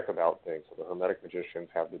hermetic about things. So the hermetic magicians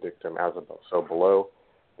have the dictum, as above, so below.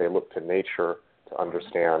 They look to nature to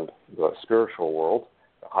understand the spiritual world,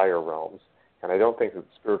 the higher realms. And I don't think that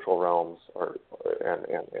spiritual realms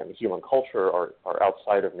and human culture are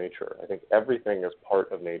outside of nature. I think everything is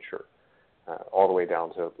part of nature, all the way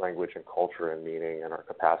down to language and culture and meaning and our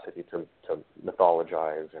capacity to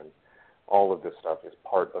mythologize, and all of this stuff is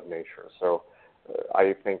part of nature. So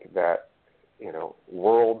I think that,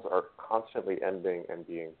 worlds are constantly ending and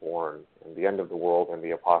being born, and the end of the world and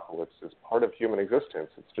the apocalypse is part of human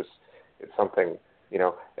existence. It's something,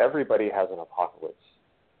 everybody has an apocalypse.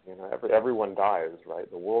 Everyone dies, right?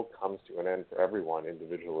 The world comes to an end for everyone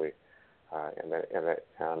individually, and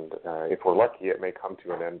if we're lucky, it may come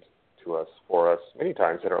to an end for us many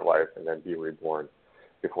times in our life, and then be reborn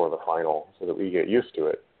before the final, so that we get used to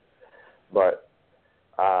it. But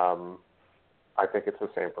I think it's the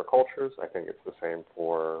same for cultures. I think it's the same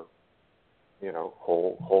for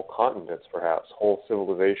whole continents, perhaps whole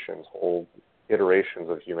civilizations, whole iterations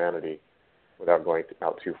of humanity, without going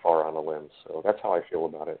out too far on a limb. So that's how I feel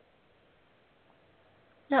about it.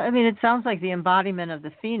 No, I mean, it sounds like the embodiment of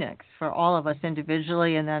the phoenix for all of us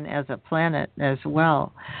individually, and then as a planet as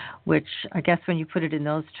well, which I guess when you put it in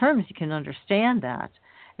those terms, you can understand that.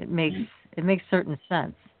 It makes certain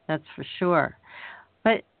sense, that's for sure.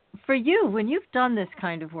 But for you, when you've done this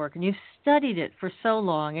kind of work and you've studied it for so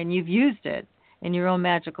long and you've used it in your own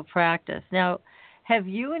magical practice, now, have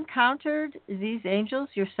you encountered these angels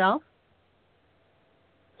yourself?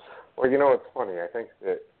 Well, it's funny. I think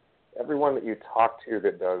that everyone that you talk to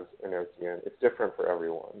that does Enochian, it's different for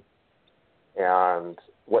everyone. And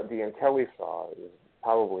what Dee and Kelly saw is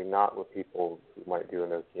probably not what people who might do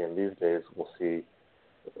Enochian these days will see.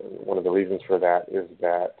 One of the reasons for that is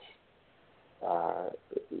that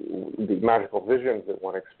the magical visions that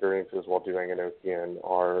one experiences while doing Enochian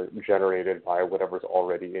are generated by whatever's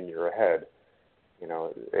already in your head.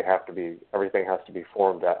 Everything has to be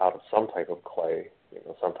formed out of some type of clay,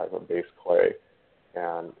 some type of base clay.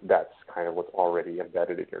 And that's kind of what's already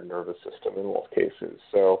embedded in your nervous system in most cases.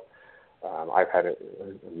 So I've had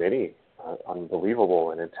many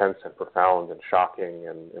unbelievable and intense and profound and shocking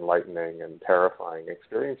and enlightening and terrifying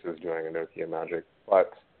experiences doing Enochian magic,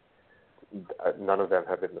 but none of them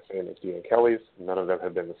have been the same as Dee and Kelly's. None of them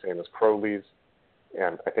have been the same as Crowley's.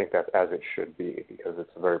 And I think that's as it should be, because it's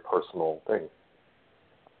a very personal thing.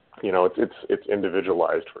 It's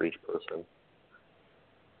individualized for each person.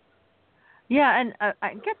 Yeah, and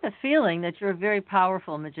I get the feeling that you're a very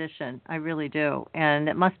powerful magician. I really do, and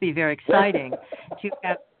it must be very exciting to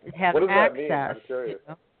have what does access. That mean? I'm curious.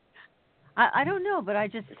 I don't know, but I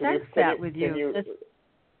just sense that with you.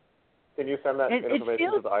 Can you send that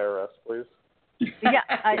information to the IRS, please? Yeah,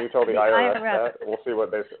 can you tell the IRS that? We'll see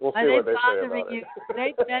what they say. We'll see what they say about you? it.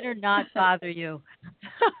 They better not bother you.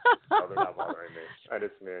 No, they're not bothering me. I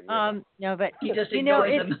just mean. No, but you just ignore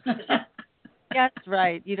them. That's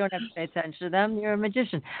right. You don't have to pay attention to them. You're a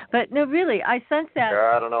magician. But no, really, I sense that.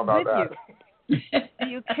 Yeah, I don't know about that.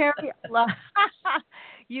 You carry a lot.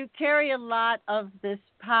 You carry a lot of this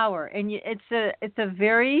power, and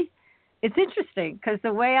it's interesting, because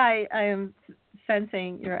the way I am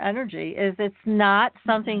sensing your energy is it's not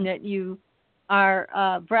something that you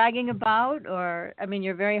are bragging about, or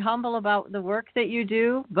you're very humble about the work that you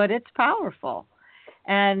do, but it's powerful.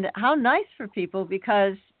 And how nice for people,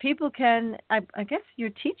 because people can, I guess you're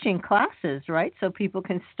teaching classes, right? So people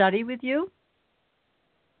can study with you?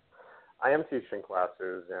 I am teaching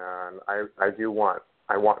classes, and I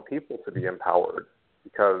want people to be empowered,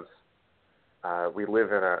 because we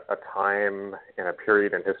live in a time, in a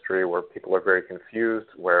period in history where people are very confused,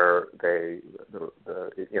 where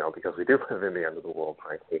because we do live in the end of the world,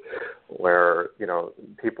 frankly, where,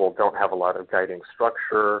 people don't have a lot of guiding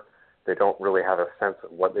structure. They don't really have a sense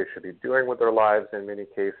of what they should be doing with their lives in many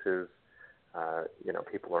cases.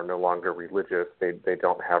 People are no longer religious. They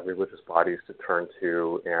don't have religious bodies to turn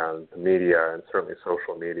to, and the media, and certainly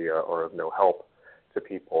social media, are of no help to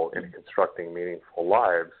people in constructing meaningful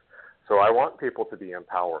lives. So I want people to be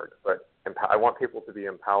empowered, but I want people to be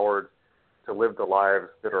empowered to live the lives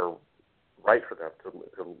that are right for them,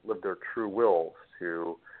 to live their true wills,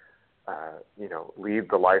 to lead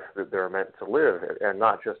the life that they're meant to live, and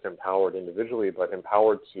not just empowered individually, but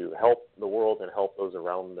empowered to help the world and help those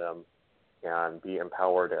around them, and be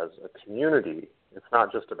empowered as a community. It's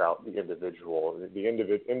not just about the individual. The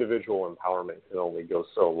individual empowerment can only go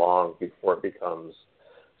so long before it becomes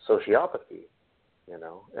sociopathy,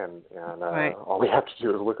 and right. All we have to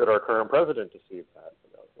do is look at our current president to see that.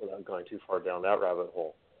 without going too far down that rabbit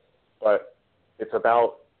hole. But it's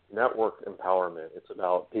about network empowerment. It's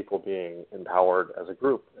about people being empowered as a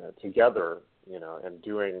group, together, and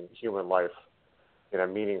doing human life in a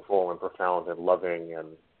meaningful and profound and loving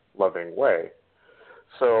way.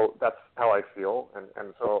 So that's how I feel.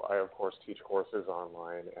 And so I, of course, teach courses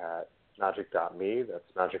online at magick.me. That's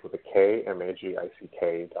magic with a K,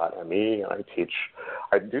 magick.me.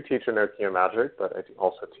 I do teach Enochian magic, but I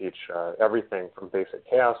also teach everything from basic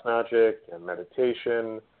chaos magic and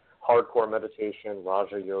meditation, hardcore meditation,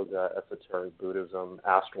 Raja Yoga, esoteric Buddhism,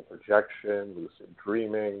 astral projection, lucid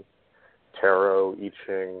dreaming, tarot, I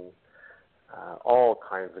Ching, all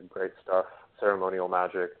kinds of great stuff, ceremonial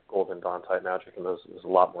magic, Golden Dawn type magic, and there's a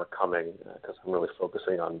lot more coming because I'm really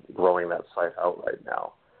focusing on growing that site out right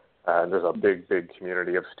now. And there's a big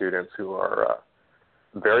community of students who are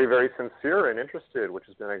very, very sincere and interested, which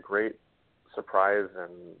has been a great surprise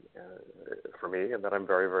and for me, and that I'm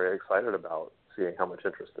very, very excited about seeing how much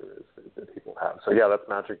interest there is that people have. So yeah, that's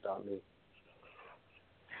magick.me.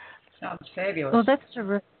 Sounds fabulous. Well, that's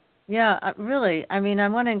terrific. Yeah, really. I mean, I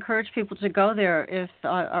want to encourage people to go there if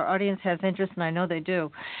our audience has interest, and I know they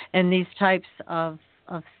do, in these types of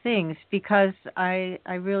things, because I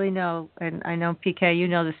really know, and I know PK, you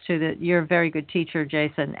know this too, that you're a very good teacher,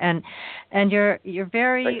 Jason, and you're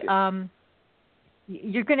very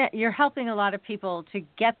you're helping a lot of people to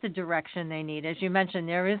get the direction they need. As you mentioned,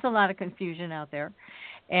 there is a lot of confusion out there,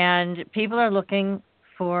 and people are looking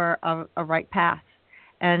for a right path.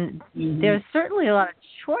 And there's certainly a lot of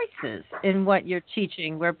choices in what you're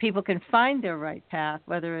teaching where people can find their right path,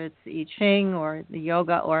 whether it's I Ching or the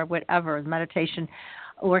yoga or whatever, meditation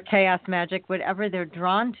or chaos magic, whatever they're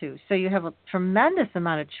drawn to. So you have a tremendous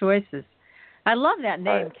amount of choices. I love that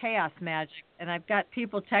name, Chaos Magic, and I've got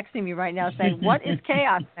people texting me right now saying, what is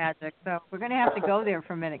Chaos Magic? So we're going to have to go there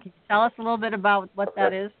for a minute. Can you tell us a little bit about what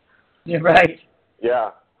that is? Yeah, right.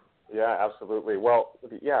 Yeah, absolutely. Well,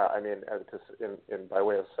 yeah, I mean, in by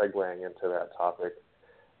way of segueing into that topic,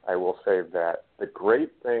 I will say that the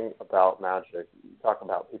great thing about magic, you talk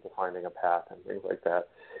about people finding a path and things like that,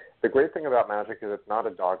 the great thing about magic is it's not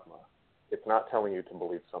a dogma. It's not telling you to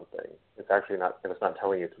believe something. It's actually not, and it's not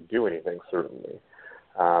telling you to do anything, certainly.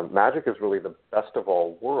 Magic is really the best of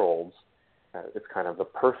all worlds. It's kind of the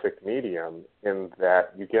perfect medium in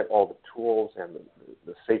that you get all the tools and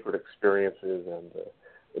the sacred experiences and the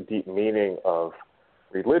deep meaning of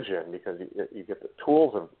religion, because you get the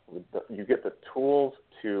tools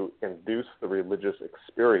to induce the religious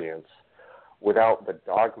experience without the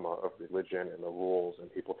dogma of religion and the rules and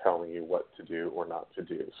people telling you what to do or not to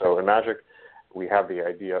do. So in magic, we have the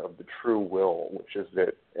idea of the true will, which is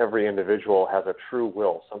that every individual has a true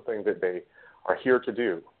will, something that they are here to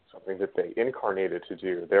do, something that they incarnated to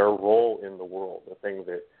do, their role in the world, the thing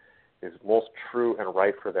that is most true and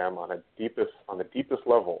right for them on the deepest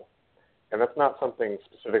level. And that's not something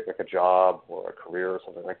specific like a job or a career or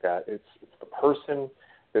something like that. It's the person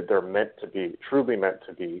that they're meant to be, truly meant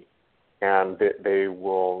to be, and that they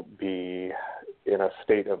will be in a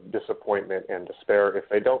state of disappointment and despair if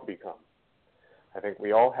they don't become. I think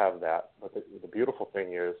we all have that, but the beautiful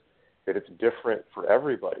thing is that it's different for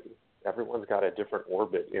everybody. Everyone's got a different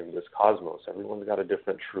orbit in this cosmos. Everyone's got a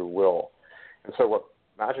different true will. And so what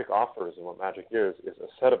magic offers and what magic is a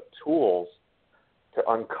set of tools to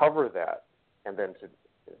uncover that and then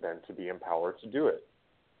to be empowered to do it.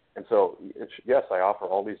 And so, yes, I offer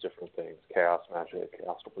all these different things, chaos magic,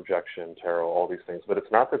 astral projection, tarot, all these things, but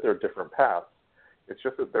it's not that they're different paths. It's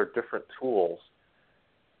just that they're different tools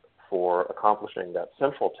for accomplishing that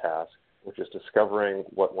central task, which is discovering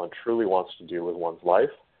what one truly wants to do with one's life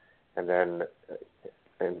and then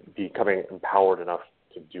becoming empowered enough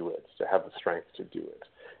to do it, to have the strength to do it.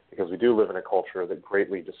 Because we do live in a culture that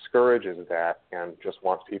greatly discourages that and just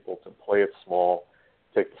wants people to play it small,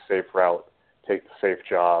 take the safe route, take the safe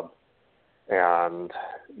job, and,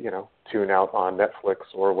 tune out on Netflix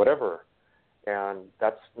or whatever. And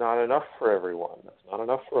that's not enough for everyone. That's not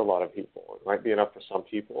enough for a lot of people. It might be enough for some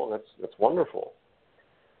people, and that's wonderful.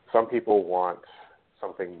 Some people want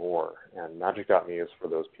something more, and Magick.me is for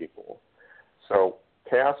those people. So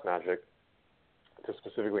chaos magic, to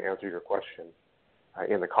specifically answer your question,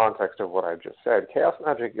 in the context of what I've just said, chaos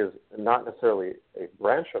magic is not necessarily a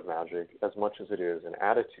branch of magic as much as it is an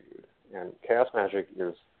attitude. And chaos magic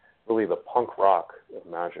is really the punk rock of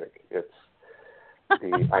magic. It's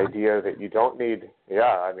the idea that you don't need, and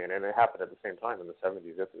it happened at the same time in the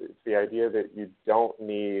 70s. It's the idea that you don't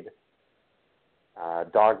need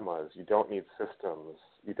dogmas, you don't need systems,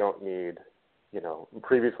 you don't need,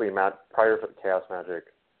 prior to chaos magic,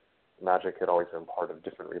 magic had always been part of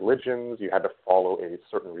different religions. You had to follow a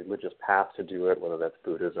certain religious path to do it, whether that's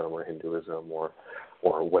Buddhism or Hinduism or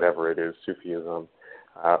whatever it is, Sufism,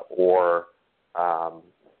 or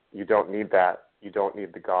you don't need that. You don't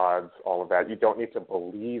need the gods, all of that. You don't need to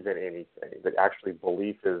believe in anything. That actually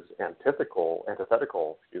belief is antithetical,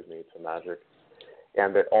 to magic,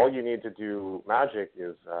 and that all you need to do magic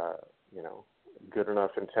is, good enough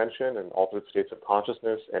intention and altered states of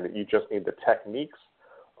consciousness, and that you just need the techniques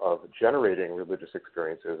of generating religious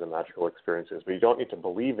experiences and magical experiences. But you don't need to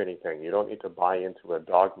believe anything. You don't need to buy into a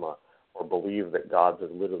dogma or believe that gods are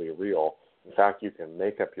literally real. In fact, you can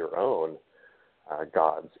make up your own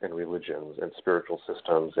gods and religions and spiritual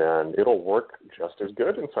systems, and it'll work just as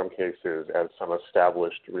good in some cases as some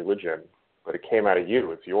established religion. But it came out of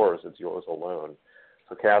you. It's yours alone.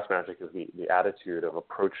 So chaos magic is the attitude of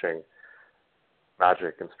approaching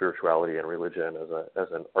magic and spirituality and religion as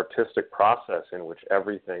an artistic process in which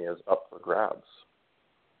everything is up for grabs.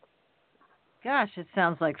 Gosh, it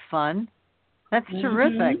sounds like fun. That's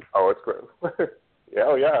terrific. Oh, it's great.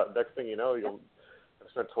 Yeah. Next thing you know, you'll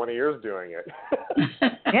spent 20 years doing it.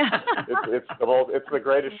 Yeah. It's the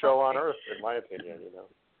greatest show on earth, in my opinion.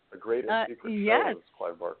 The greatest secret show, as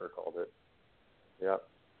Clive Barker called it. Yeah.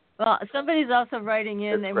 Well, somebody's also writing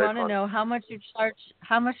in. They want to know how much you charge.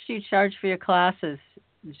 How much do you charge for your classes,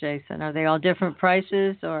 Jason? Are they all different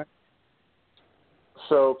prices, or?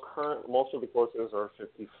 So most of the courses are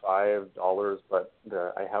 $55, but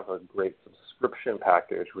I have a great subscription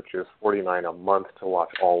package, which is $49 a month to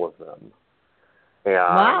watch all of them. And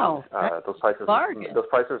wow, those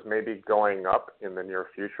prices may be going up in the near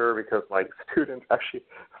future because my students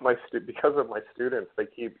because of my students, they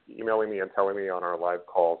keep emailing me and telling me on our live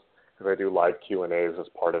calls, because I do live Q&As as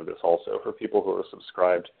part of this also. For people who are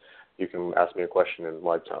subscribed, you can ask me a question in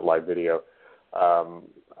live video.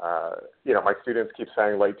 My students keep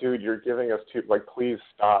saying, dude, you're giving us please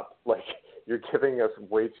stop. You're giving us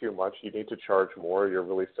way too much. You need to charge more. You're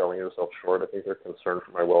really selling yourself short. I think they're concerned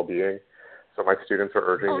for my well-being. So my students are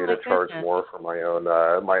urging me to charge more for my own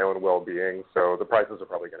well-being. So the prices are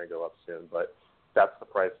probably going to go up soon, but that's the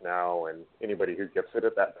price now, and anybody who gets it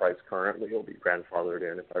at that price currently will be grandfathered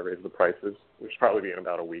in if I raise the prices, which will probably be in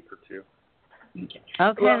about a week or two.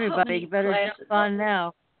 Okay, everybody, you better jump on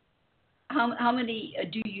now. How many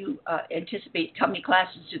do you anticipate? How many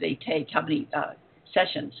classes do they take? How many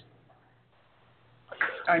sessions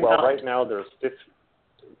are involved? Well, right now there's 50.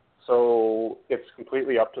 So it's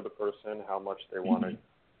completely up to the person how much they want to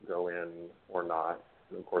go in or not.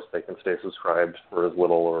 And of course, they can stay subscribed for as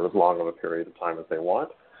little or as long of a period of time as they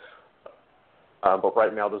want. But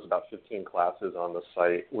right now, there's about 15 classes on the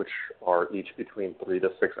site, which are each between 3 to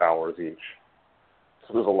 6 hours each.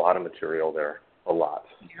 So there's a lot of material there, a lot.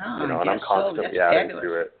 Yeah, and I'm constantly adding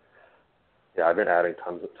to it. Yeah, I've been adding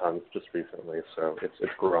tons just recently, so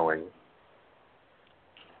it's growing.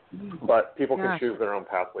 But people can choose their own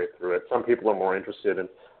pathway through it. Some people are more interested in,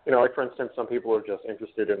 for instance, some people are just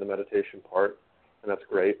interested in the meditation part, and that's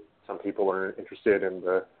great. Some people are interested in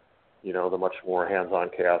the much more hands-on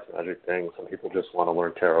chaos magic thing. Some people just want to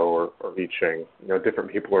learn tarot or I Ching.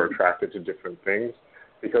 Different people are attracted to different things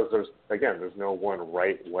because there's no one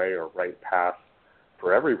right way or right path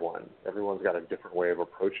for everyone. Everyone's got a different way of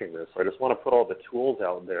approaching this. So I just want to put all the tools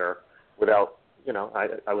out there without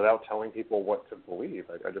telling people what to believe.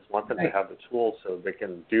 I just want them to have the tools so they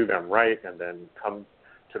can do them right and then come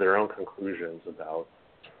to their own conclusions about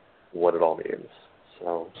what it all means.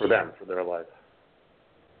 So for them, for their life.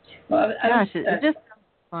 Well, I was just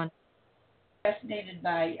fascinated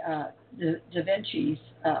by Da Vinci's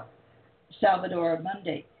Salvator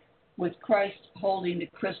Mundi with Christ holding the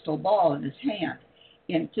crystal ball in his hand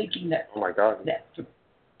and thinking that, oh my God,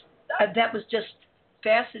 that was just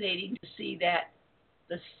fascinating to see that,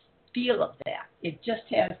 the feel of that. It just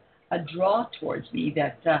has a draw towards me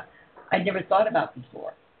that I never thought about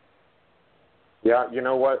before. Yeah, you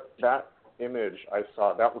know what? That image I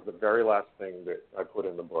saw, that was the very last thing that I put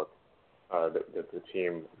in the book, that the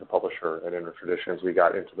team, the publisher at Inner Traditions, we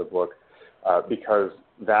got into the book, because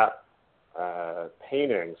that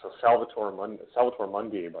painting, so Salvator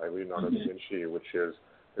Mundi by Leonardo da Vinci, which is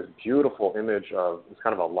this beautiful image of, it's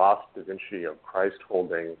kind of a lost Da Vinci of Christ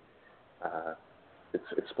holding,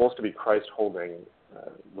 it's supposed to be Christ holding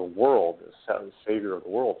the world, the Savior of the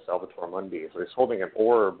world, Salvator Mundi. So he's holding an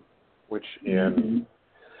orb, which in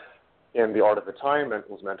the art of the time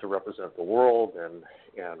was meant to represent the world and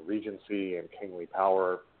regency and kingly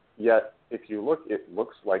power. Yet, if you look, it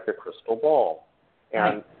looks like a crystal ball.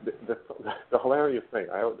 And the hilarious thing,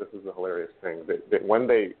 this is the hilarious thing, that when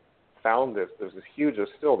they found this, there's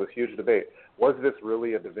still this huge debate. Was this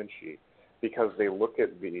really a Da Vinci? Because they look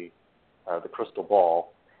at the the crystal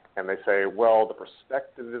ball, and they say, well, the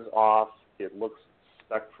perspective is off, it looks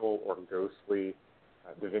spectral or ghostly.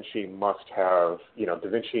 Da Vinci must have, Da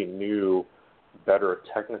Vinci knew better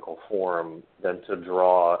technical form than to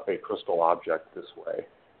draw a crystal object this way.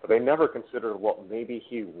 But they never considered, well, maybe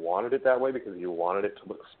he wanted it that way because he wanted it to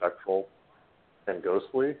look spectral and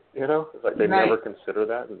ghostly, It's like they never consider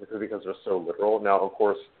that because they're so literal. Now, of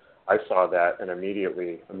course, I saw that and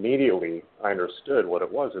immediately I understood what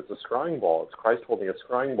it was. It's a scrying ball. It's Christ holding a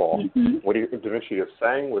scrying ball. Mm-hmm. What Da Vinci is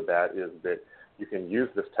saying with that is that you can use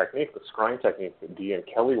this technique, the scrying technique that Dee and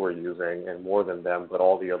Kelly were using, and more than them, but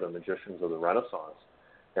all the other magicians of the Renaissance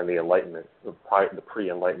and the Enlightenment, the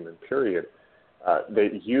pre-Enlightenment period.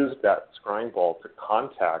 They used that scrying ball to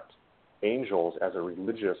contact angels as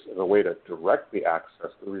a way to directly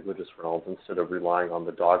access the religious realms instead of relying on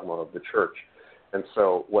the dogma of the church. And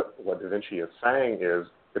so what Da Vinci is saying is,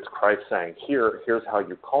 it's Christ saying, here's how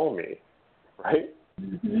you call me, right?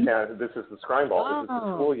 Mm-hmm. And this is the scrying ball. This is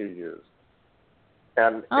the tool you use.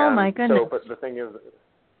 And my goodness. So, but the thing is,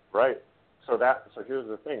 right? So here's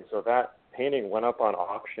the thing. So that painting went up on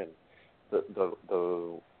auction. I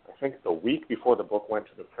think the week before the book went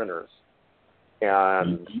to the printers,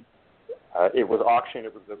 and it was auctioned.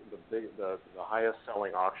 It was the highest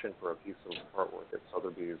selling auction for a piece of artwork at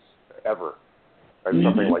Sotheby's ever.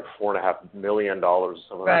 Something like $4.5 million, or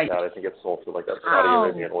something like that. I think it sold to like a Saudi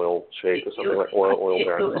Arabian oil sheikh or something like oil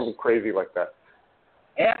baron, something crazy like that.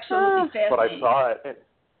 Absolutely fascinating. But I saw it,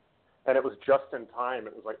 and it was just in time.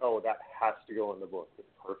 It was like, that has to go in the book. It's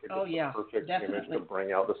perfect. It's the perfect image to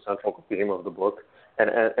bring out the central theme of the book,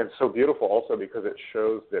 and so beautiful also because it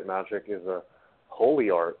shows that magic is a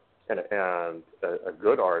holy art and a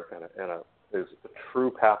good art and is a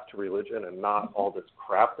true path to religion, and not all this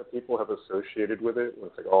crap that people have associated with it.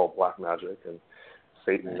 It's like, black magic and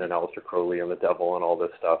Satan and Aleister Crowley and the devil and all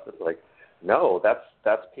this stuff. It's like, no,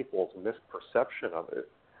 that's people's misperception of it.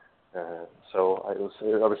 And so I was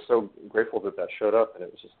so grateful that showed up, and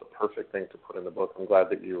it was just the perfect thing to put in the book. I'm glad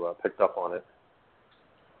that you picked up on it.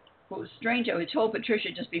 Well, it was strange. I told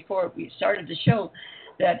Patricia just before we started the show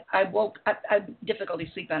that I difficulty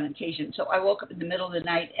sleep on occasion, so I woke up in the middle of the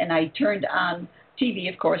night and I turned on TV,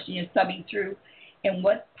 of course, and you're thumbing through, and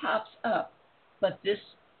what pops up but this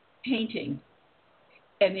painting,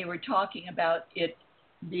 and they were talking about it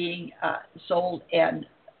being sold and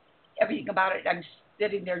everything about it. I'm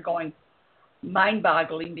sitting there going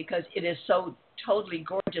mind-boggling because it is so totally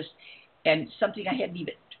gorgeous and something I hadn't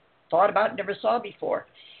even thought about, never saw before.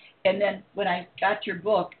 And then when I got your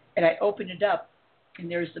book and I opened it up, and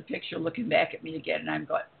there's the picture looking back at me again, and I'm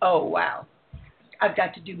going, oh, wow. I've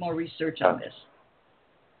got to do more research on this.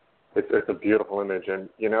 It's a beautiful image. And,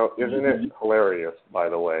 isn't it hilarious, by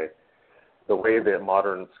the way that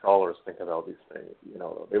modern scholars think about these things?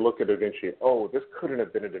 They look at Da Vinci, this couldn't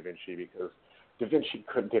have been a Da Vinci because Da Vinci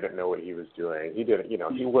didn't know what he was doing. He didn't, he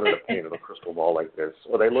wouldn't have painted a crystal ball like this.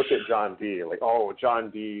 Or they look at John Dee, like, John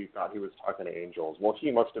Dee thought he was talking to angels. Well, he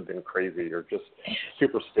must have been crazy or just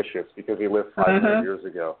superstitious because he lived 500 years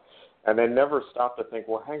ago. And they never stop to think,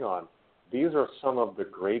 well, hang on, these are some of the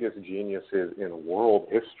greatest geniuses in world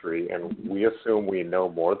history, and we assume we know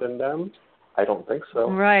more than them? I don't think so.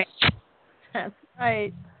 Right. That's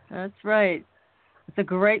right. It's a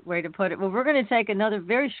great way to put it. Well, we're going to take another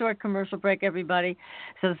very short commercial break, everybody.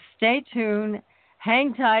 So stay tuned.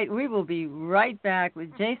 Hang tight. We will be right back with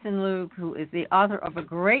Jason Louv, who is the author of a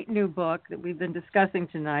great new book that we've been discussing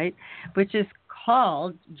tonight, which is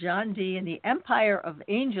called John Dee and the Empire of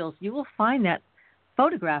Angels. You will find that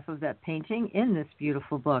photograph of that painting in this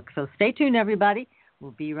beautiful book. So stay tuned, everybody.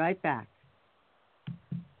 We'll be right back.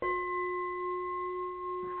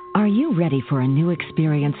 Are you ready for a new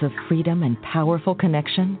experience of freedom and powerful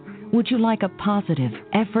connection? Would you like a positive,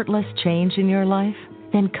 effortless change in your life?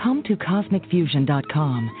 Then come to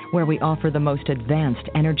CosmicFusion.com, where we offer the most advanced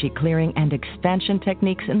energy clearing and expansion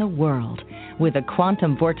techniques in the world, with a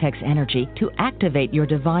quantum vortex energy to activate your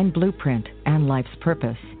divine blueprint and life's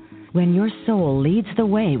purpose. When your soul leads the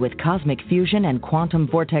way with cosmic fusion and quantum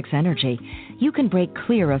vortex energy, you can break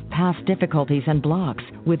clear of past difficulties and blocks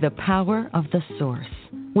with the power of the source.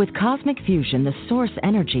 With Cosmic Fusion, the source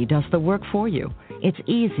energy does the work for you. It's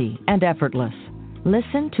easy and effortless.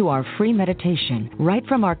 Listen to our free meditation right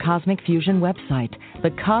from our Cosmic Fusion website,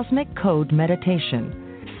 the Cosmic Code Meditation.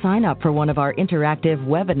 Sign up for one of our interactive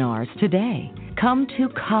webinars today. Come to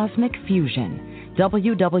Cosmic Fusion,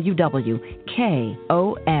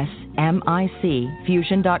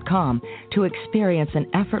 www.kosmicfusion.com, to experience an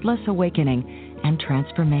effortless awakening and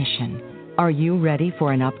transformation. Are you ready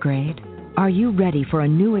for an upgrade? Are you ready for a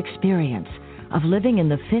new experience? of living in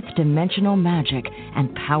the fifth dimensional magic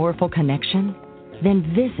and powerful connection? Then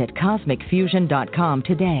visit CosmicFusion.com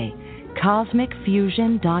today.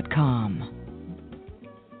 CosmicFusion.com.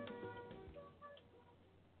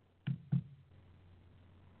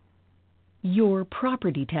 Your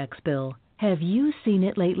property tax bill. Have you seen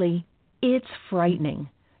it lately? It's frightening.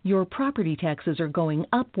 Your property taxes are going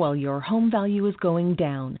up while your home value is going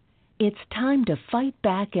down. It's time to fight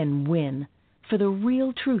back and win. For the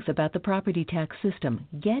real truth about the property tax system,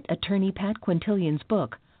 get attorney Pat Quintilian's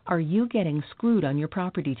book, Are You Getting Screwed on Your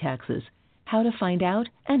Property Taxes? How to Find Out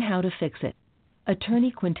and How to Fix It.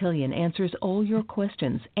 Attorney Quintilian answers all your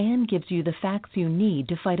questions and gives you the facts you need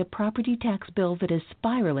to fight a property tax bill that is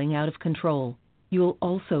spiraling out of control. You'll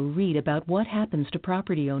also read about what happens to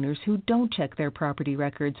property owners who don't check their property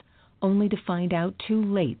records, only to find out too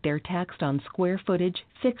late they're taxed on square footage,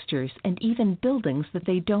 fixtures, and even buildings that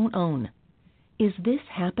they don't own. Is this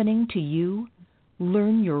happening to you?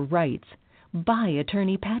 Learn your rights. Buy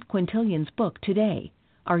attorney Pat Quintilian's book today.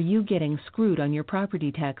 Are You Getting Screwed on Your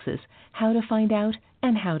Property Taxes? How to Find Out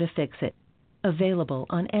and How to Fix It. Available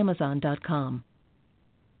on Amazon.com.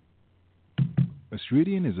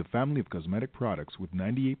 Asteridian is a family of cosmetic products with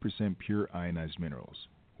 98% pure ionized minerals.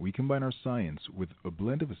 We combine our science with a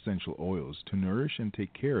blend of essential oils to nourish and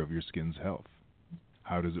take care of your skin's health.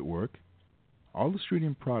 How does it work? All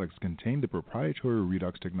Asteridian products contain the proprietary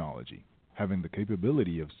redox technology, having the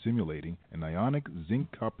capability of simulating an ionic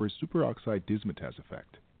zinc-copper superoxide dismutase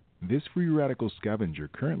effect. This free radical scavenger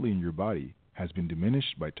currently in your body has been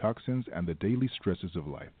diminished by toxins and the daily stresses of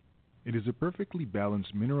life. It is a perfectly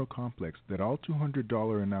balanced mineral complex that all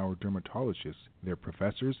 $200 an hour dermatologists, their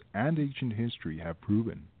professors, and ancient history have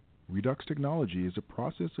proven. Redox technology is a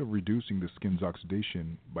process of reducing the skin's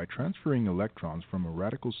oxidation by transferring electrons from a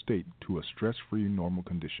radical state to a stress-free normal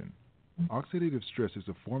condition. Oxidative stress is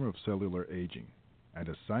a form of cellular aging, and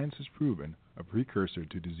as science has proven, a precursor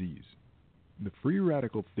to disease. The free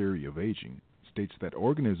radical theory of aging states that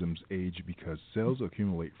organisms age because cells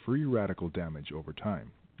accumulate free radical damage over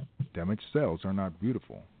time. Damaged cells are not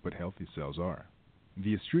beautiful, but healthy cells are.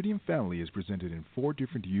 The Asteridian family is presented in 4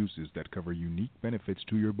 different uses that cover unique benefits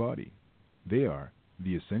to your body. They are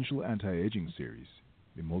the Essential Anti-Aging Series,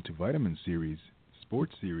 the Multivitamin Series,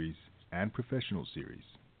 Sports Series, and Professional Series.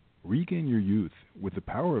 Regain your youth with the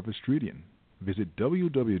power of Asteridian. Visit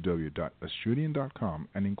www.asteridian.com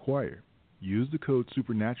and inquire. Use the code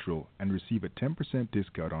SUPERNATURAL and receive a 10%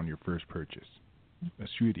 discount on your first purchase.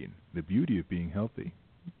 Asteridian, the beauty of being healthy.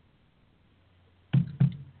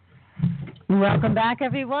 Welcome back,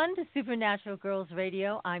 everyone, to Supernatural Girlz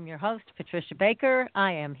Radio. I'm your host, Patricia Baker.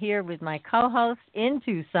 I am here with my co-host in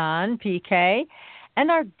Tucson, PK,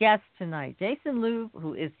 and our guest tonight, Jason Louv,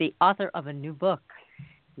 who is the author of a new book,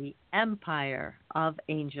 The Empire of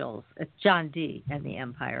Angels. It's John Dee and The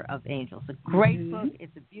Empire of Angels. A great book.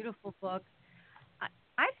 It's a beautiful book.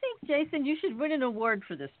 I think, Jason, you should win an award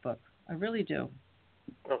for this book. I really do.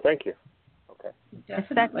 Oh, thank you. Okay. Is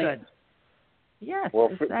that good? Yes. Well,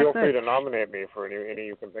 feel free to nominate me for any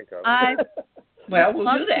you can think of. Well,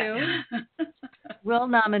 we'll do that. We'll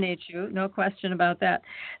nominate you, no question about that.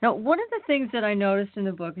 Now, one of the things that I noticed in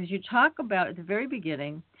the book is you talk about at the very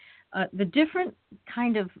beginning the different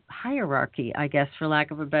kind of hierarchy, I guess, for lack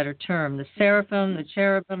of a better term, the seraphim, the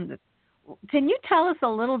cherubim. Can you tell us a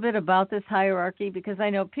little bit about this hierarchy? Because I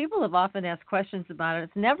know people have often asked questions about it.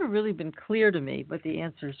 It's never really been clear to me what the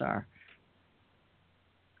answers are.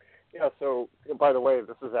 Yeah, so, by the way,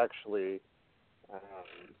 this is actually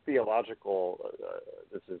theological.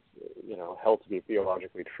 This is, held to be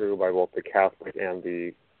theologically true by both the Catholic and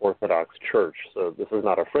the Orthodox Church. So this is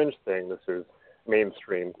not a fringe thing. This is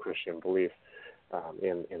mainstream Christian belief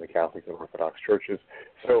in the Catholic and Orthodox churches.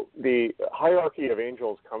 So the hierarchy of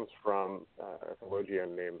angels comes from a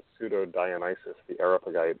theologian named Pseudo-Dionysius the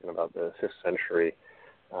Areopagite in about the 5th century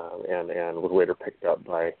and was later picked up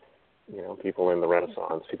by people in the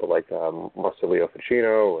Renaissance, people like Marsilio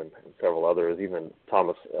Ficino and several others. Even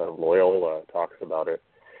Thomas of Loyola talks about it.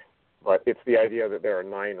 But it's the idea that there are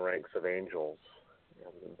 9 ranks of angels,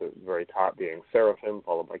 and the very top being seraphim,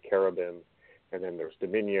 followed by cherubim, and then there's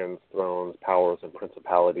dominions, thrones, powers, and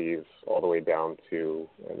principalities, all the way down to,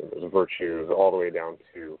 and then there's virtues, all the way down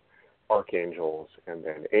to archangels, and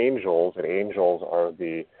then angels. And angels are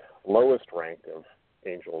the lowest rank of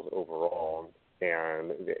angels overall.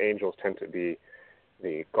 And the angels tend to be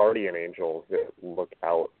the guardian angels that look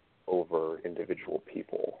out over individual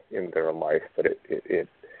people in their life. But it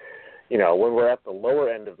when we're at the lower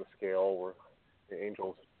end of the scale, where the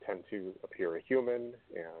angels tend to appear human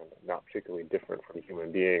and not particularly different from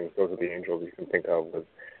human beings. Those are the angels you can think of with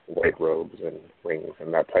white robes and wings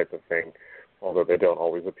and that type of thing. although they don't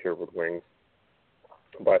always appear with wings.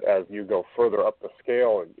 But as you go further up the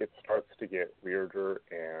scale, it starts to get weirder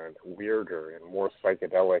and more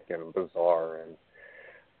psychedelic and bizarre, and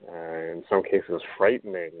in some cases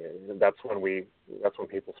frightening. And that's when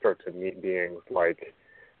people start to meet beings like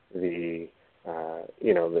the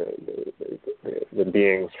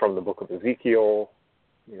beings from the book of Ezekiel,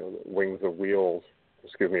 wheels of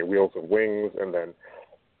wings, and then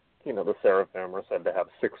the seraphim are said to have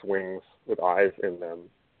 6 wings with eyes in them,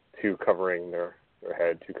 2 covering their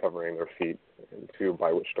head, 2 covering their feet, and 2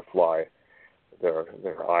 by which to fly, their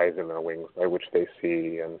eyes and their wings by which they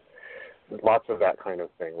see, and lots of that kind of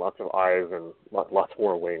thing. Lots of eyes and lots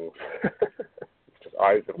more wings. It's just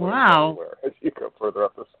eyes and wings everywhere as you go further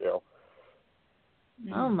up the scale.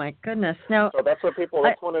 Oh my goodness! Now, so that's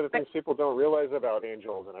one of the things people don't realize about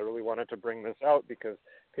angels, and I really wanted to bring this out because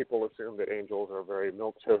people assume that angels are very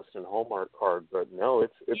milquetoast and Hallmark card, but no,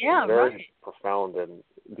 it's very profound and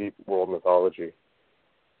deep world mythology.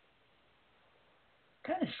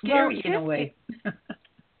 Kind of scary in a way.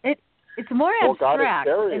 It's more abstract. Well, God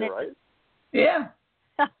is scary, right? Yeah.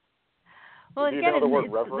 Well, Do you again, know the word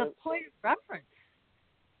it's reverence? the point of reference.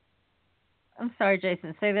 I'm sorry,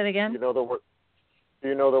 Jason. Say that again. Do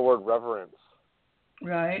you know the word reverence?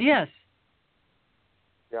 Right. Yes.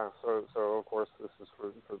 Yeah. So of course, this is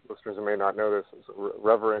for listeners who may not know this.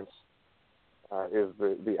 Reverence is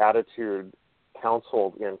the attitude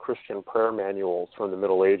counseled in Christian prayer manuals from the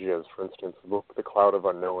Middle Ages. For instance, the book *The Cloud of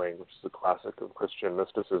Unknowing*, which is a classic of Christian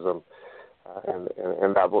mysticism.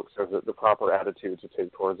 And that book says that the proper attitude to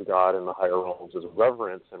take towards God and the higher realms is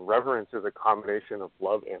reverence, and reverence is a combination of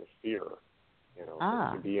love and fear.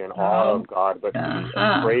 To be in awe of God, but to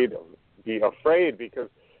be afraid because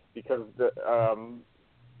the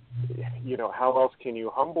how else can you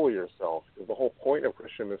humble yourself? Because the whole point of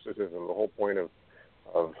Christian mysticism, the whole point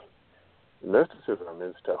of mysticism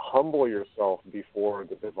is to humble yourself before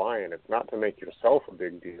the divine. It's not to make yourself a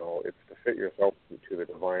big deal. It's to fit yourself into the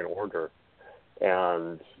divine order.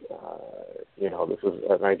 And, this is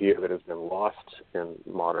an idea that has been lost in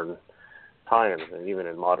modern times and even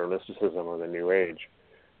in modern mysticism or the New Age.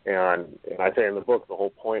 And I say in the book, the whole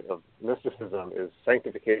point of mysticism is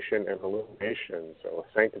sanctification and illumination. So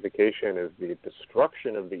sanctification is the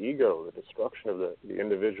destruction of the ego, the destruction of the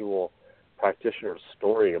individual practitioner's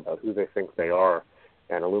story about who they think they are.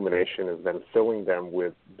 And illumination is then filling them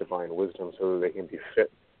with divine wisdom so that they can be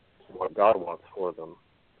fit to what God wants for them.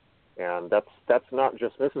 And that's not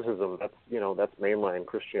just mysticism. That's mainline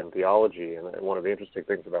Christian theology. And one of the interesting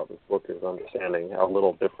things about this book is understanding how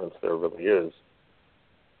little difference there really is.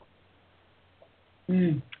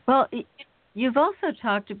 Well, you've also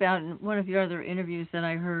talked about in one of your other interviews that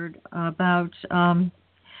I heard about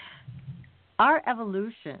our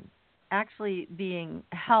evolution actually being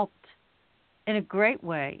helped in a great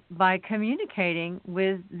way by communicating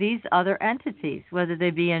with these other entities, whether they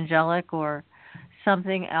be angelic or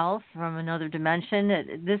something else from another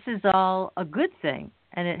dimension. This is all a good thing,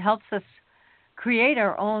 and it helps us create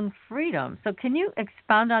our own freedom. So can you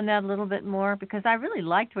expound on that a little bit more? Because I really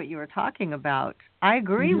liked what you were talking about. I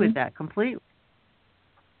agree with that completely.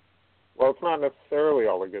 Well, it's not necessarily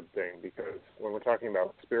all a good thing, because when we're talking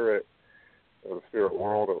about spirit, or the spirit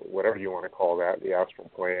world, or whatever you want to call that, the astral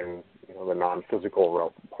plane, the non-physical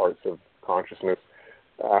realm, parts of consciousness,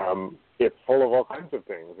 it's full of all kinds of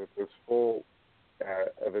things. It's full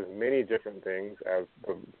of as many different things as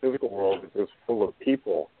the physical world is full of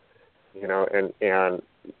people, and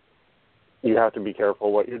you have to be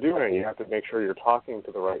careful what you're doing. You have to make sure you're talking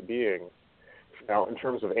to the right beings. Now, in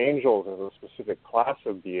terms of angels as a specific class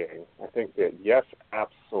of being, I think that yes,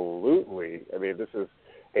 absolutely. I mean,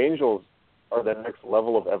 angels are the next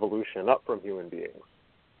level of evolution up from human beings.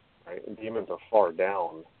 Right? And demons are far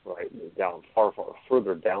down, right? Down far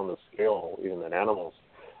further down the scale even than animals.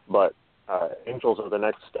 But angels are the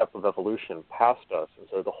next step of evolution past us. And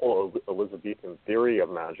so the whole Elizabethan theory of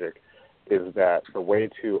magic is that the way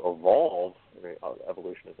to evolve,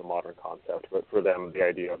 evolution is a modern concept, but for them the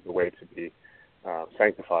idea of the way to be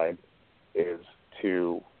sanctified is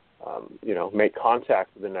to, make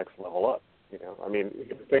contact with the next level up. I mean, you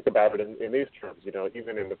can think about it in these terms,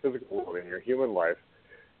 even in the physical world, in your human life,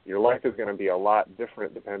 your life is going to be a lot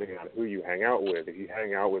different depending on who you hang out with. If you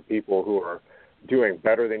hang out with people who are doing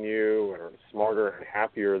better than you and are smarter and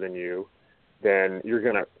happier than you, then you're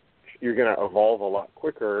gonna evolve a lot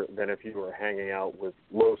quicker than if you were hanging out with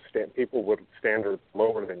people with standards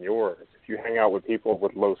lower than yours. If you hang out with people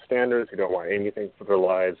with low standards who don't want anything for their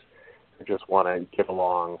lives, who just want to get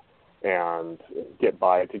along and get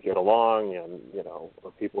by to get along, and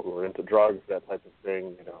or people who are into drugs, that type of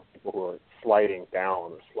thing, people who are sliding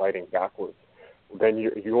down or sliding backwards, then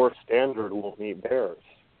your standard will meet theirs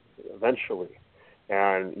eventually,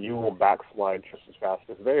 and you will backslide just as fast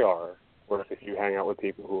as they are. Whereas if you hang out with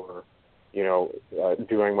people who are,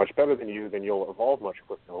 doing much better than you, then you'll evolve much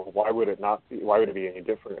quicker. Why would it not be? Why would it be any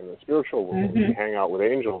different in the spiritual world? If you hang out with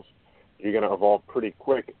angels, you're going to evolve pretty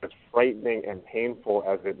quick, as frightening and painful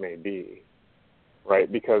as it may be, right?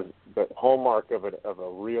 Because the hallmark of a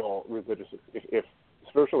real religious, if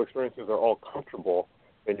spiritual experiences are all comfortable,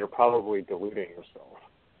 then you're probably deluding yourself.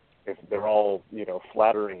 If they're all,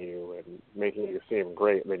 flattering you and making you seem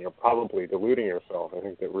great, then you're probably deluding yourself. I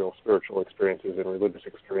think that real spiritual experiences and religious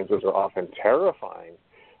experiences are often terrifying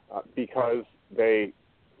because they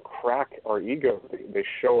crack our ego. They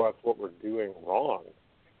show us what we're doing wrong.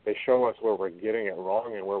 They show us where we're getting it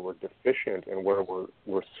wrong and where we're deficient and where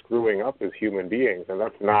we're screwing up as human beings, and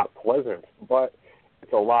that's not pleasant. But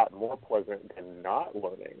it's a lot more pleasant than not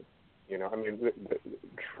learning. The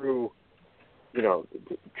true. To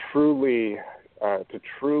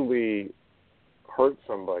truly hurt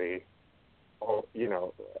somebody, how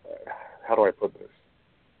do I put this?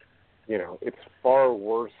 It's far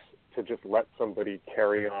worse to just let somebody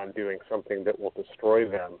carry on doing something that will destroy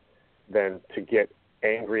them than to get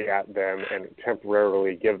angry at them and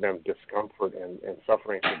temporarily give them discomfort and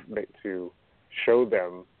suffering to show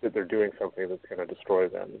them that they're doing something that's going to destroy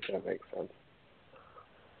them, if that makes sense.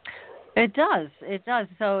 It does.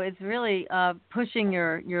 So it's really pushing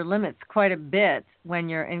your limits quite a bit when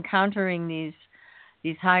you're encountering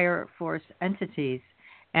these higher force entities.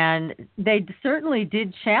 And they certainly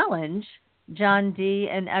did challenge John Dee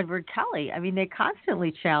and Edward Kelly. I mean, they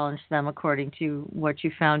constantly challenged them, according to what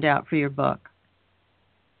you found out for your book.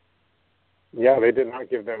 Yeah, they did not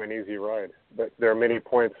give them an easy ride. But there are many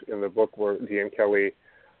points in the book where Dee and Kelly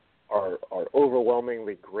are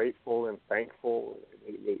overwhelmingly grateful and thankful.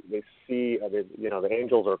 They see, the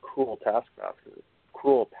angels are cruel taskmasters,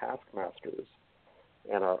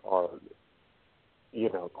 and are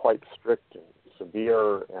quite strict and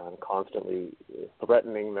severe and constantly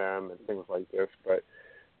threatening them and things like this. But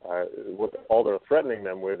what all they're threatening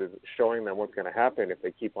them with is showing them what's going to happen if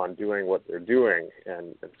they keep on doing what they're doing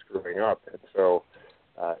and screwing up. And so,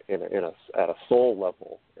 at a soul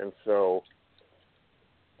level, and so.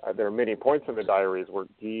 There are many points in the diaries where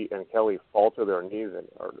Dee and Kelly fall to their knees and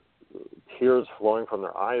are tears flowing from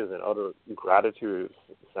their eyes in utter gratitude,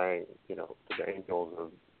 saying, to the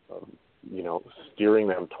angels of steering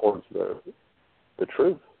them towards the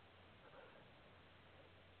truth.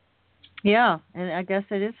 Yeah, and I guess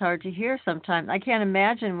it is hard to hear sometimes. I can't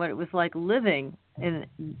imagine what it was like living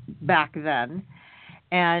back then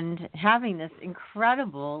and having this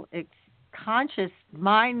incredible conscious,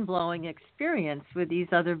 mind-blowing experience with these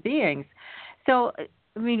other beings. So,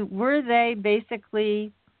 I mean, were they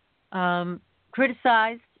basically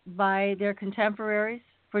criticized by their contemporaries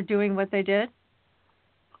for doing what they did?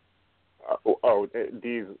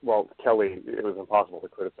 Kelly, it was impossible to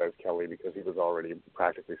criticize Kelly because he was already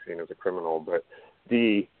practically seen as a criminal, but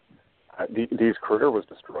Dee's career was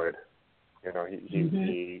destroyed.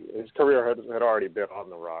 His career had already been on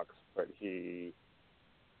the rocks, but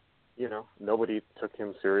nobody took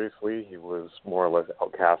him seriously. He was more or less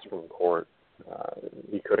outcast from court.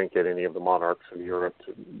 He couldn't get any of the monarchs of Europe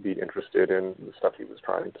to be interested in the stuff he was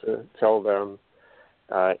trying to tell them.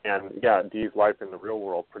 Dee's life in the real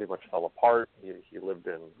world pretty much fell apart. He lived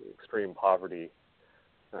in extreme poverty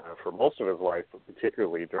for most of his life, but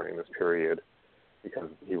particularly during this period, because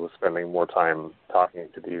he was spending more time talking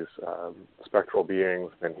to these spectral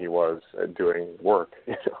beings than he was doing work,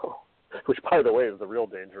 Which, by the way, is the real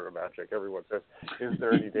danger of magic. Everyone says, is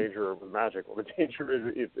there any danger with magic? Well, the danger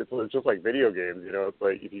is it's just like video games, It's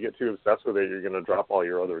like if you get too obsessed with it, you're going to drop all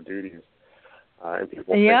your other duties. And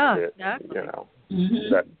people think that, exactly.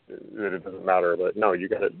 that it doesn't matter. But no, you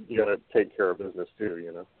got to take care of business too,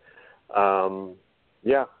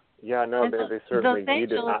 They certainly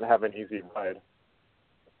did not have an easy ride.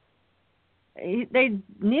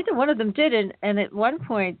 Neither one of them did, and at one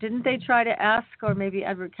point, didn't they try to ask, or maybe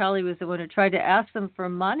Edward Kelly was the one who tried to ask them for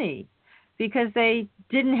money because they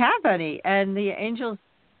didn't have any, and the angels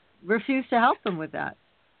refused to help them with that.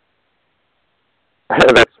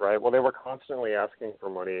 That's right. Well, they were constantly asking for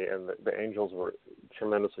money, and the angels were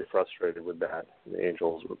tremendously frustrated with that. The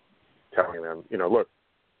angels were telling them, look,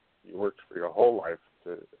 you worked for your whole life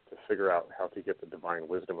to figure out how to get the divine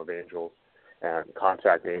wisdom of angels and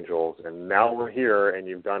contact angels, and now we're here, and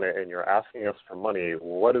you've done it, and you're asking us for money.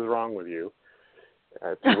 What is wrong with you?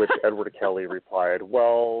 To which Edward Kelly replied,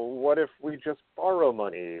 well, what if we just borrow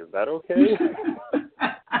money? Is that okay?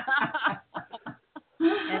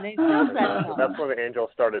 And they said that. That's when the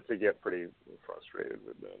angels started to get pretty frustrated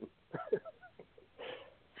with them.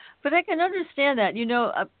 But I can understand that.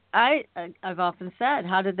 I've often said,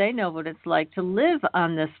 how do they know what it's like to live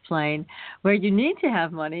on this plane where you need to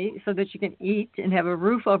have money so that you can eat and have a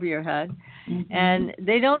roof over your head? Mm-hmm. And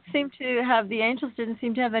they don't seem to have, the angels didn't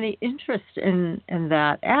seem to have any interest in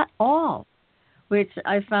that at all, which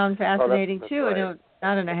I found fascinating that's too. Right.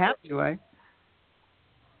 Not in a happy way.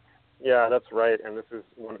 Yeah, that's right. And this is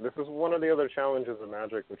one of the other challenges of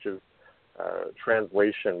magic, which is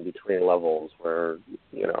translation between levels, where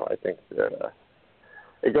I think that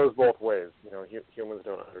it goes both ways. Humans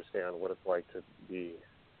don't understand what it's like to be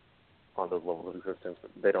on those levels of existence,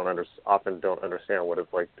 but they often don't understand what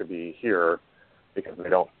it's like to be here because they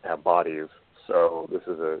don't have bodies. So this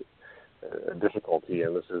is a difficulty,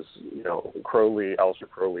 and this is Aleister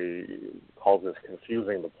Crowley calls this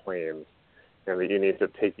confusing the planes, and that you need to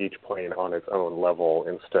take each plane on its own level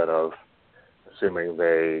instead of assuming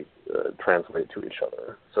they translate to each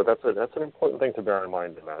other. So that's an important thing to bear in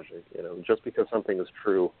mind in magic. Just because something is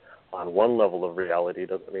true on one level of reality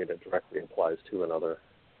doesn't mean it directly applies to another.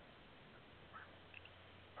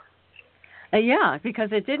 Yeah, because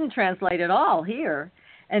it didn't translate at all here.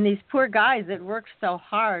 And these poor guys that worked so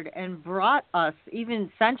hard and brought us, even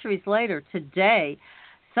centuries later, today,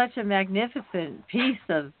 such a magnificent piece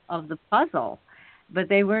of the puzzle, but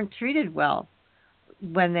they weren't treated well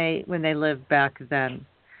when they lived back then.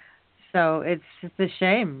 So it's a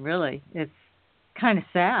shame, really. It's kind of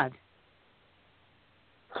sad.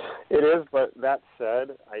 It is, but that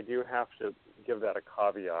said, I do have to give that a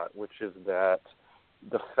caveat, which is that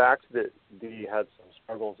the fact that Dee had some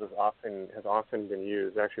struggles has often been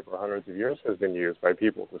used, actually for hundreds of years, has been used by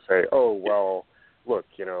people to say, oh, well, look,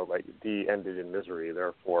 like Dee ended in misery,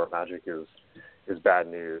 therefore magic is bad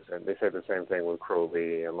news. And they say the same thing with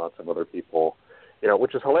Crowley and lots of other people,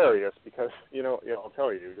 which is hilarious because, I'll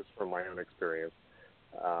tell you, just from my own experience,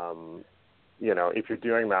 if you're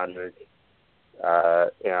doing magic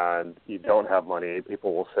and you don't have money,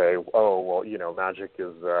 people will say, oh, well, magic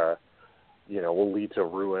is, will lead to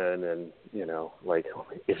ruin. And,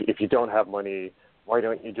 if you don't have money, why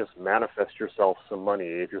don't you just manifest yourself some money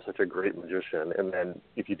if you're such a great magician? And then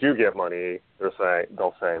if you do get money, they'll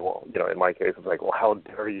say, well, in my case, it's like, well, how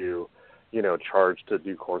dare you, charge to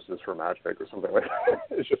do courses for magic or something like that.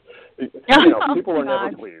 It's just, people are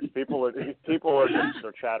never pleased. People are just,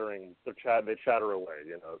 they're chattering, they chatter away,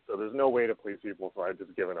 So there's no way to please people, so I've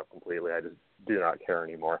just given up completely. I just do not care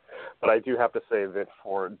anymore. But I do have to say that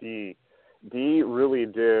for Dee really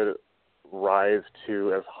did rise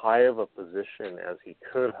to as high of a position as he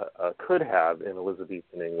could have in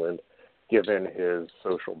Elizabethan England, given his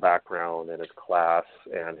social background and his class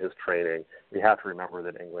and his training. We have to remember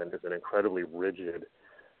that England is an incredibly rigid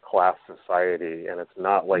class society, and it's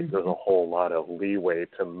not like there's a whole lot of leeway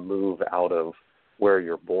to move out of where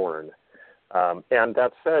you're born. And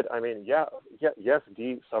that said, yes,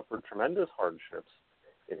 Dee suffered tremendous hardships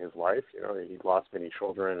in his life. He lost many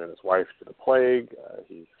children and his wife to the plague.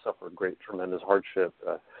 He suffered tremendous hardship.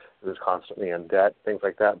 He was constantly in debt, things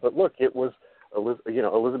like that. But look, it was,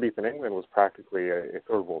 Elizabethan England was practically a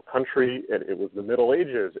third world country. It was the Middle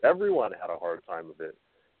Ages. Everyone had a hard time of it.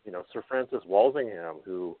 Sir Francis Walsingham,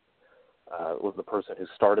 who was the person who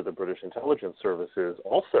started the British intelligence services,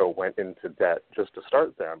 also went into debt just to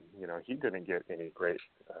start them. He didn't get any great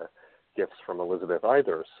gifts from Elizabeth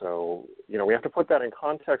either. So, we have to put that in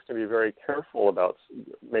context and be very careful about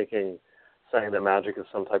saying that magic is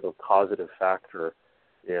some type of causative factor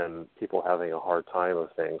in people having a hard time of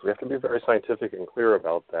things. We have to be very scientific and clear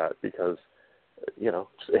about that because,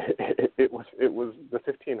 it was the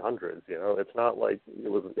 1500s, it's not like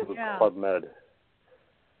it was Club Med.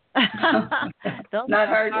 Those not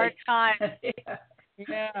hard times.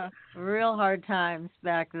 Yeah, real hard times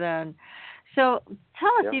back then. So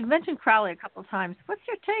tell us, you've mentioned Crowley a couple of times. What's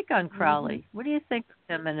your take on Crowley? What do you think of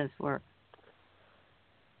him and his work?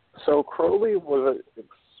 So Crowley was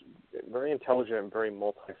a very intelligent, very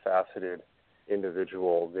multifaceted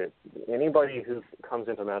individual that anybody who comes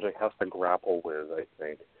into magic has to grapple with, I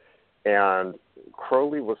think. And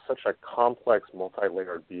Crowley was such a complex,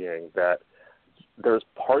 multi-layered being that there's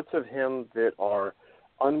parts of him that are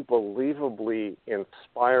unbelievably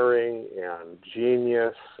inspiring and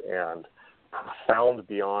genius and profound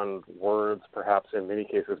beyond words, perhaps in many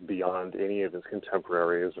cases beyond any of his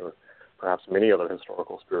contemporaries or perhaps many other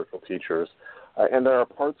historical spiritual teachers. And there are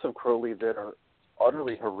parts of Crowley that are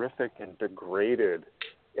utterly horrific and degraded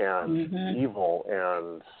and evil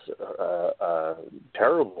and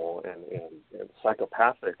terrible and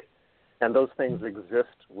psychopathic. And those things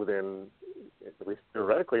exist within, at least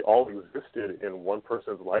theoretically, all existed in one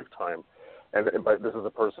person's lifetime. But this is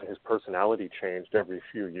a person whose personality changed every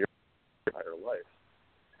few years of their entire life.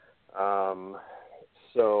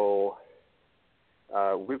 So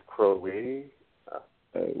with Crowley,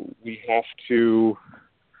 we have to.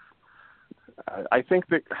 I think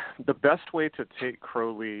that the best way to take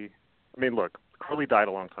Crowley. I mean, look, Crowley died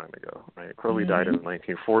a long time ago, right? Crowley died in the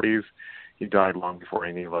 1940s. He died long before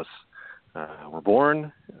any of us were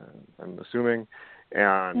born, I'm assuming.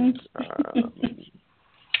 And,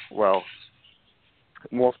 well,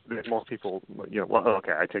 most people, well,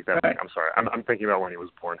 okay, I take that back. I'm sorry. I'm thinking about when he was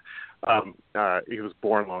born. He was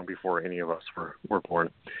born long before any of us were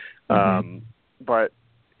born. But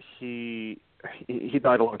he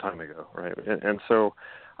died a long time ago, right? And so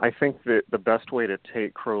I think that the best way to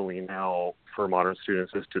take Crowley now for modern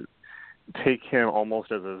students is to take him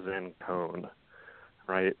almost as a Zen cone,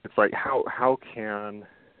 right? It's like how can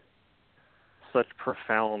such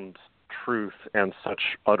profound truth and such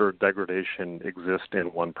utter degradation exist in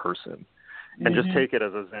one person? And just take it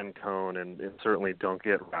as a Zen cone, and certainly don't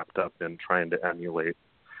get wrapped up in trying to emulate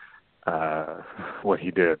what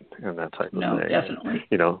he did and that type of thing. No, definitely.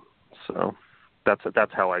 So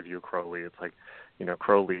that's how I view Crowley. It's like,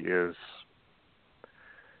 Crowley is,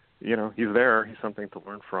 he's there. He's something to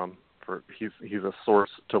learn from. He's a source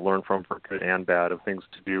to learn from for good and bad, of things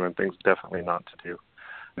to do and things definitely not to do.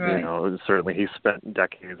 Right. Certainly he spent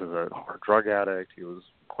decades as a hard drug addict. He was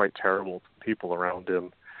quite terrible to people around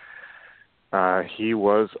him. He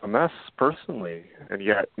was a mess personally, and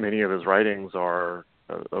yet many of his writings are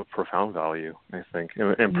of profound value, I think.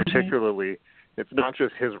 And particularly, it's not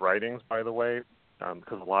just his writings, by the way,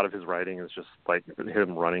 because a lot of his writing is just like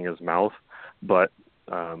him running his mouth, but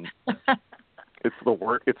it's the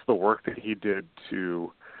work that he did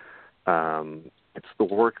to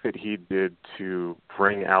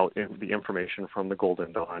bring out the information from the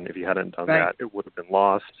Golden Dawn. If he hadn't done that, it would have been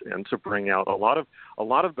lost. And to bring out a lot of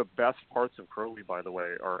the best parts of Crowley, by the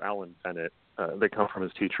way, are Alan Bennett. They come from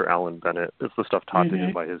his teacher, Alan Bennett. It's the stuff taught to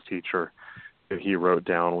him by his teacher that he wrote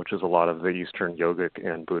down, which is a lot of the Eastern yogic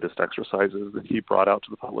and Buddhist exercises that he brought out to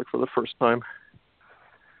the public for the first time.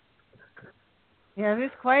 Yeah,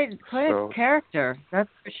 he's quite a character, that's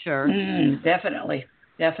for sure. Definitely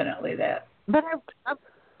that. But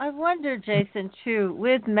I wonder, Jason, too,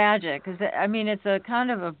 with Magick, because it's a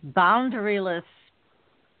kind of a boundaryless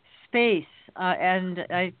space, and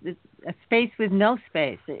a space with no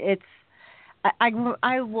space.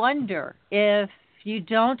 I wonder if you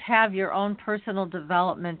don't have your own personal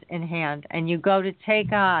development in hand and you go to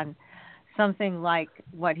take on something like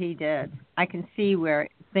what he did, I can see where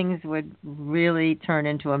things would really turn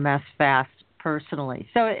into a mess fast personally.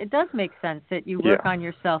 So it does make sense that you work on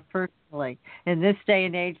yourself personally. In this day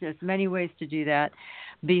and age, there's many ways to do that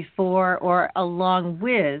before or along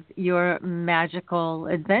with your magical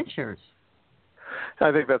adventures.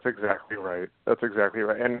 I think that's exactly right.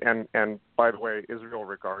 And by the way, Israel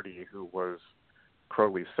Regardie, who was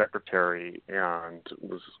Crowley's secretary and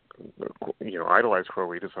was, idolized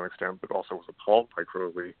Crowley to some extent, but also was appalled by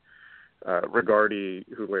Crowley. Regardie,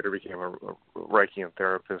 who later became a Reichian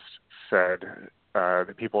therapist, said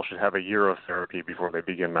that people should have a year of therapy before they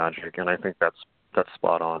begin magic, and I think that's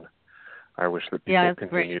spot on. I wish that people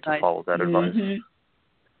continue to follow that advice.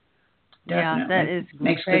 Yeah, that is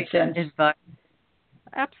makes good sense. Advice.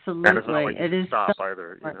 Absolutely, and it's not like it is stop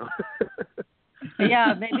either.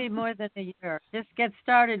 Yeah, maybe more than a year. Just get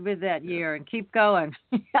started with that year and keep going.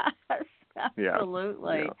 Yes,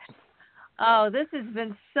 absolutely. Yeah. Oh, this has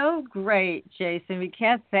been so great, Jason. We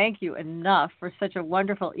can't thank you enough for such a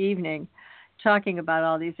wonderful evening talking about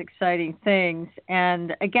all these exciting things.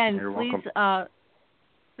 And again,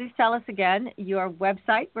 please tell us again your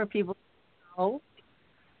website where people go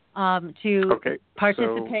to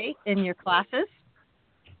participate in your classes.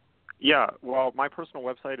 Yeah, well, my personal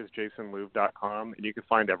website is jasonlouv.com, and you can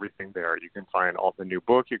find everything there. You can find all the new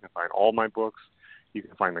book. You can find all my books. You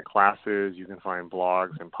can find the classes. You can find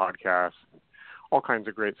blogs and podcasts, all kinds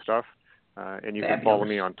of great stuff. And you can follow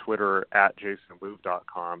me on Twitter at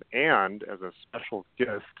jasonlouv.com. And as a special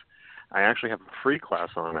gift, I actually have a free class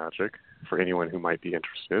on Magick for anyone who might be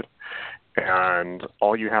interested. And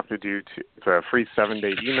all you have to do, it's a free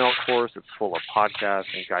 7-day email course. It's full of podcasts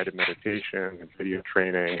and guided meditation and video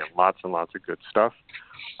training and lots of good stuff.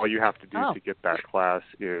 All you have to do to get that class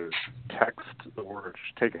is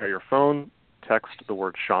take out your phone, text the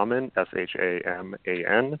word shaman,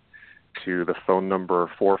 SHAMAN, to the phone number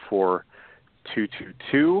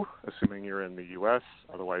 44222, assuming you're in the U.S.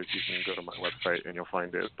 Otherwise, you can go to my website and you'll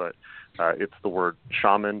find it. But it's the word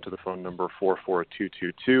shaman to the phone number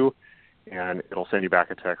 44222, and it'll send you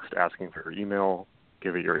back a text asking for your email.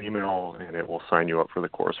 Give it your email, and it will sign you up for the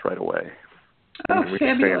course right away. Oh, and we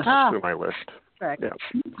can stay in touch through my list. perfect.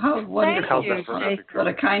 Yeah. Oh, wonderful. Thank you. What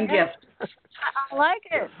a kind gift. I like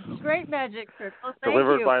it. Great magic trick. Well, thank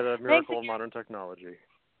Delivered you. by the miracle of Thanks modern technology.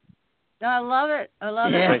 I love it. I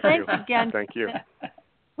love Yeah. it. Thanks again. Thank you.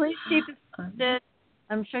 Please keep us posted.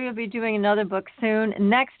 I'm sure you'll be doing another book soon.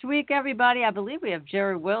 Next week, everybody, I believe we have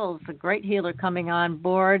Jerry Wills, a great healer, coming on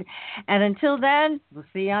board. And until then, we'll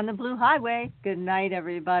see you on the Blue Highway. Good night,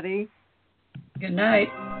 everybody. Good night.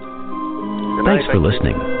 Thanks for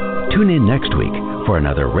listening. Tune in next week for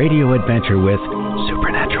another radio adventure with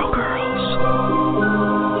Supernatural.